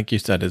that, like you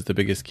said, is the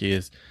biggest key,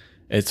 is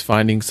it's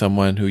finding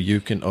someone who you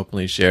can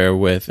openly share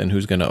with and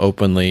who's going to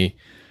openly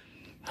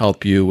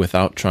help you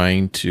without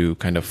trying to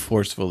kind of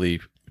forcefully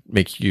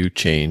make you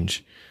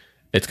change.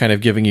 It's kind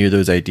of giving you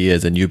those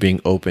ideas and you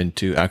being open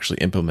to actually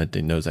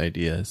implementing those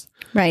ideas.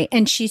 Right.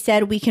 And she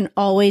said we can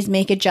always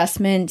make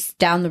adjustments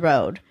down the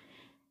road.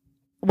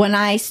 When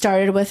I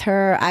started with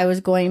her, I was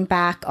going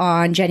back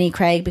on Jenny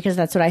Craig because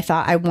that's what I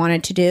thought I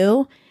wanted to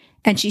do.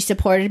 And she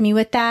supported me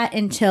with that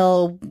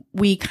until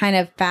we kind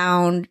of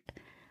found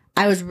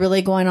I was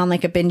really going on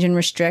like a binge and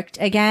restrict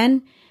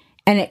again.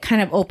 And it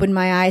kind of opened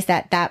my eyes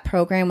that that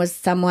program was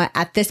somewhat,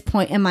 at this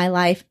point in my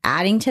life,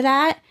 adding to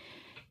that.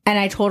 And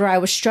I told her I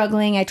was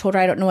struggling. I told her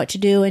I don't know what to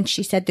do. And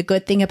she said, the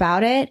good thing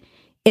about it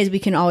is we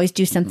can always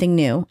do something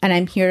new. And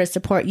I'm here to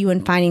support you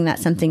in finding that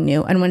something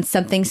new. And when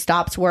something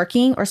stops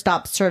working or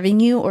stops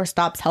serving you or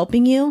stops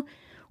helping you,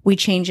 we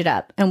change it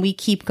up and we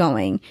keep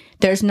going.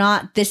 There's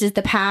not, this is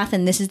the path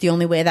and this is the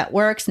only way that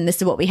works. And this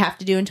is what we have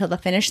to do until the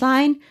finish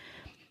line.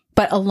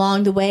 But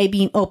along the way,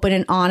 being open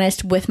and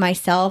honest with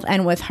myself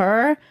and with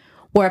her,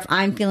 or if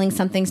I'm feeling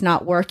something's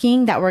not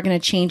working, that we're going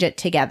to change it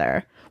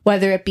together.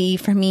 Whether it be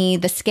for me,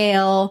 the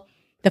scale,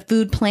 the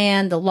food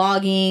plan, the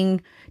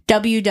logging,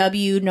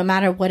 WW, no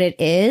matter what it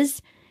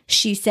is,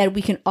 she said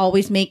we can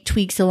always make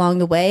tweaks along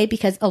the way,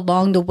 because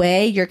along the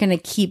way, you're going to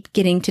keep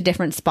getting to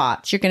different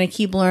spots. You're going to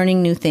keep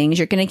learning new things.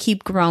 You're going to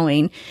keep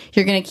growing.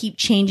 You're going to keep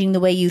changing the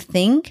way you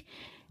think.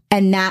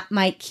 And that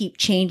might keep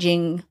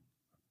changing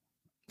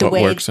the what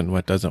way works and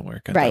what doesn't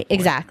work. Right,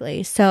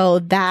 exactly. So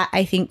that,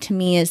 I think, to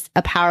me is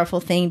a powerful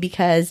thing,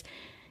 because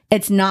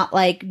it's not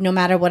like no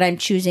matter what I'm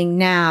choosing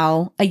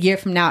now, a year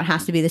from now, it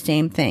has to be the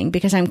same thing,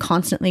 because I'm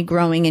constantly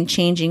growing and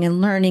changing and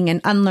learning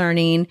and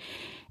unlearning,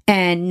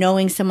 and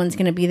knowing someone's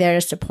going to be there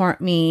to support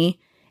me.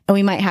 And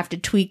we might have to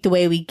tweak the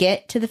way we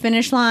get to the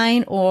finish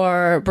line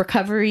or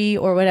recovery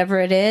or whatever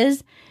it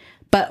is,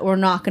 but we're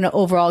not going to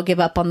overall give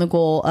up on the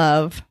goal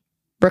of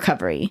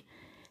recovery,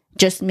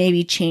 just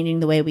maybe changing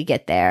the way we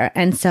get there.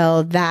 And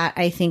so that,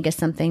 I think, is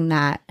something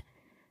that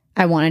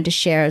I wanted to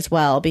share as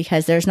well,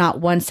 because there's not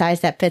one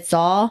size that fits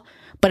all,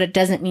 but it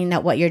doesn't mean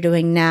that what you're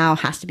doing now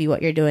has to be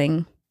what you're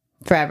doing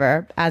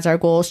forever, as our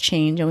goals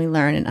change and we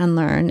learn and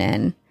unlearn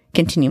and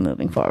continue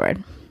moving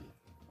forward.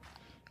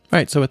 All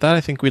right. So with that,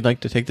 I think we'd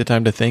like to take the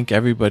time to thank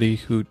everybody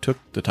who took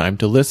the time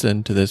to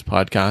listen to this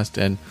podcast.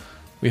 And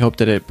we hope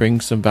that it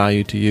brings some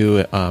value to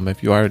you.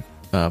 If you are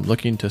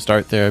looking to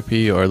start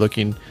therapy or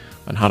looking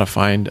on how to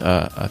find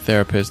a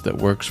therapist that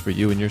works for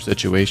you in your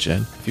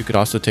situation. If you could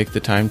also take the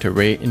time to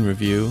rate and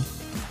review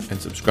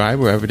and subscribe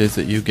wherever it is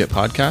that you get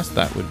podcasts,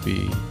 that would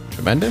be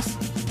tremendous.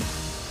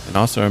 And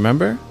also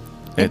remember,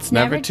 it's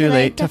never too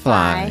late to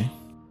fly.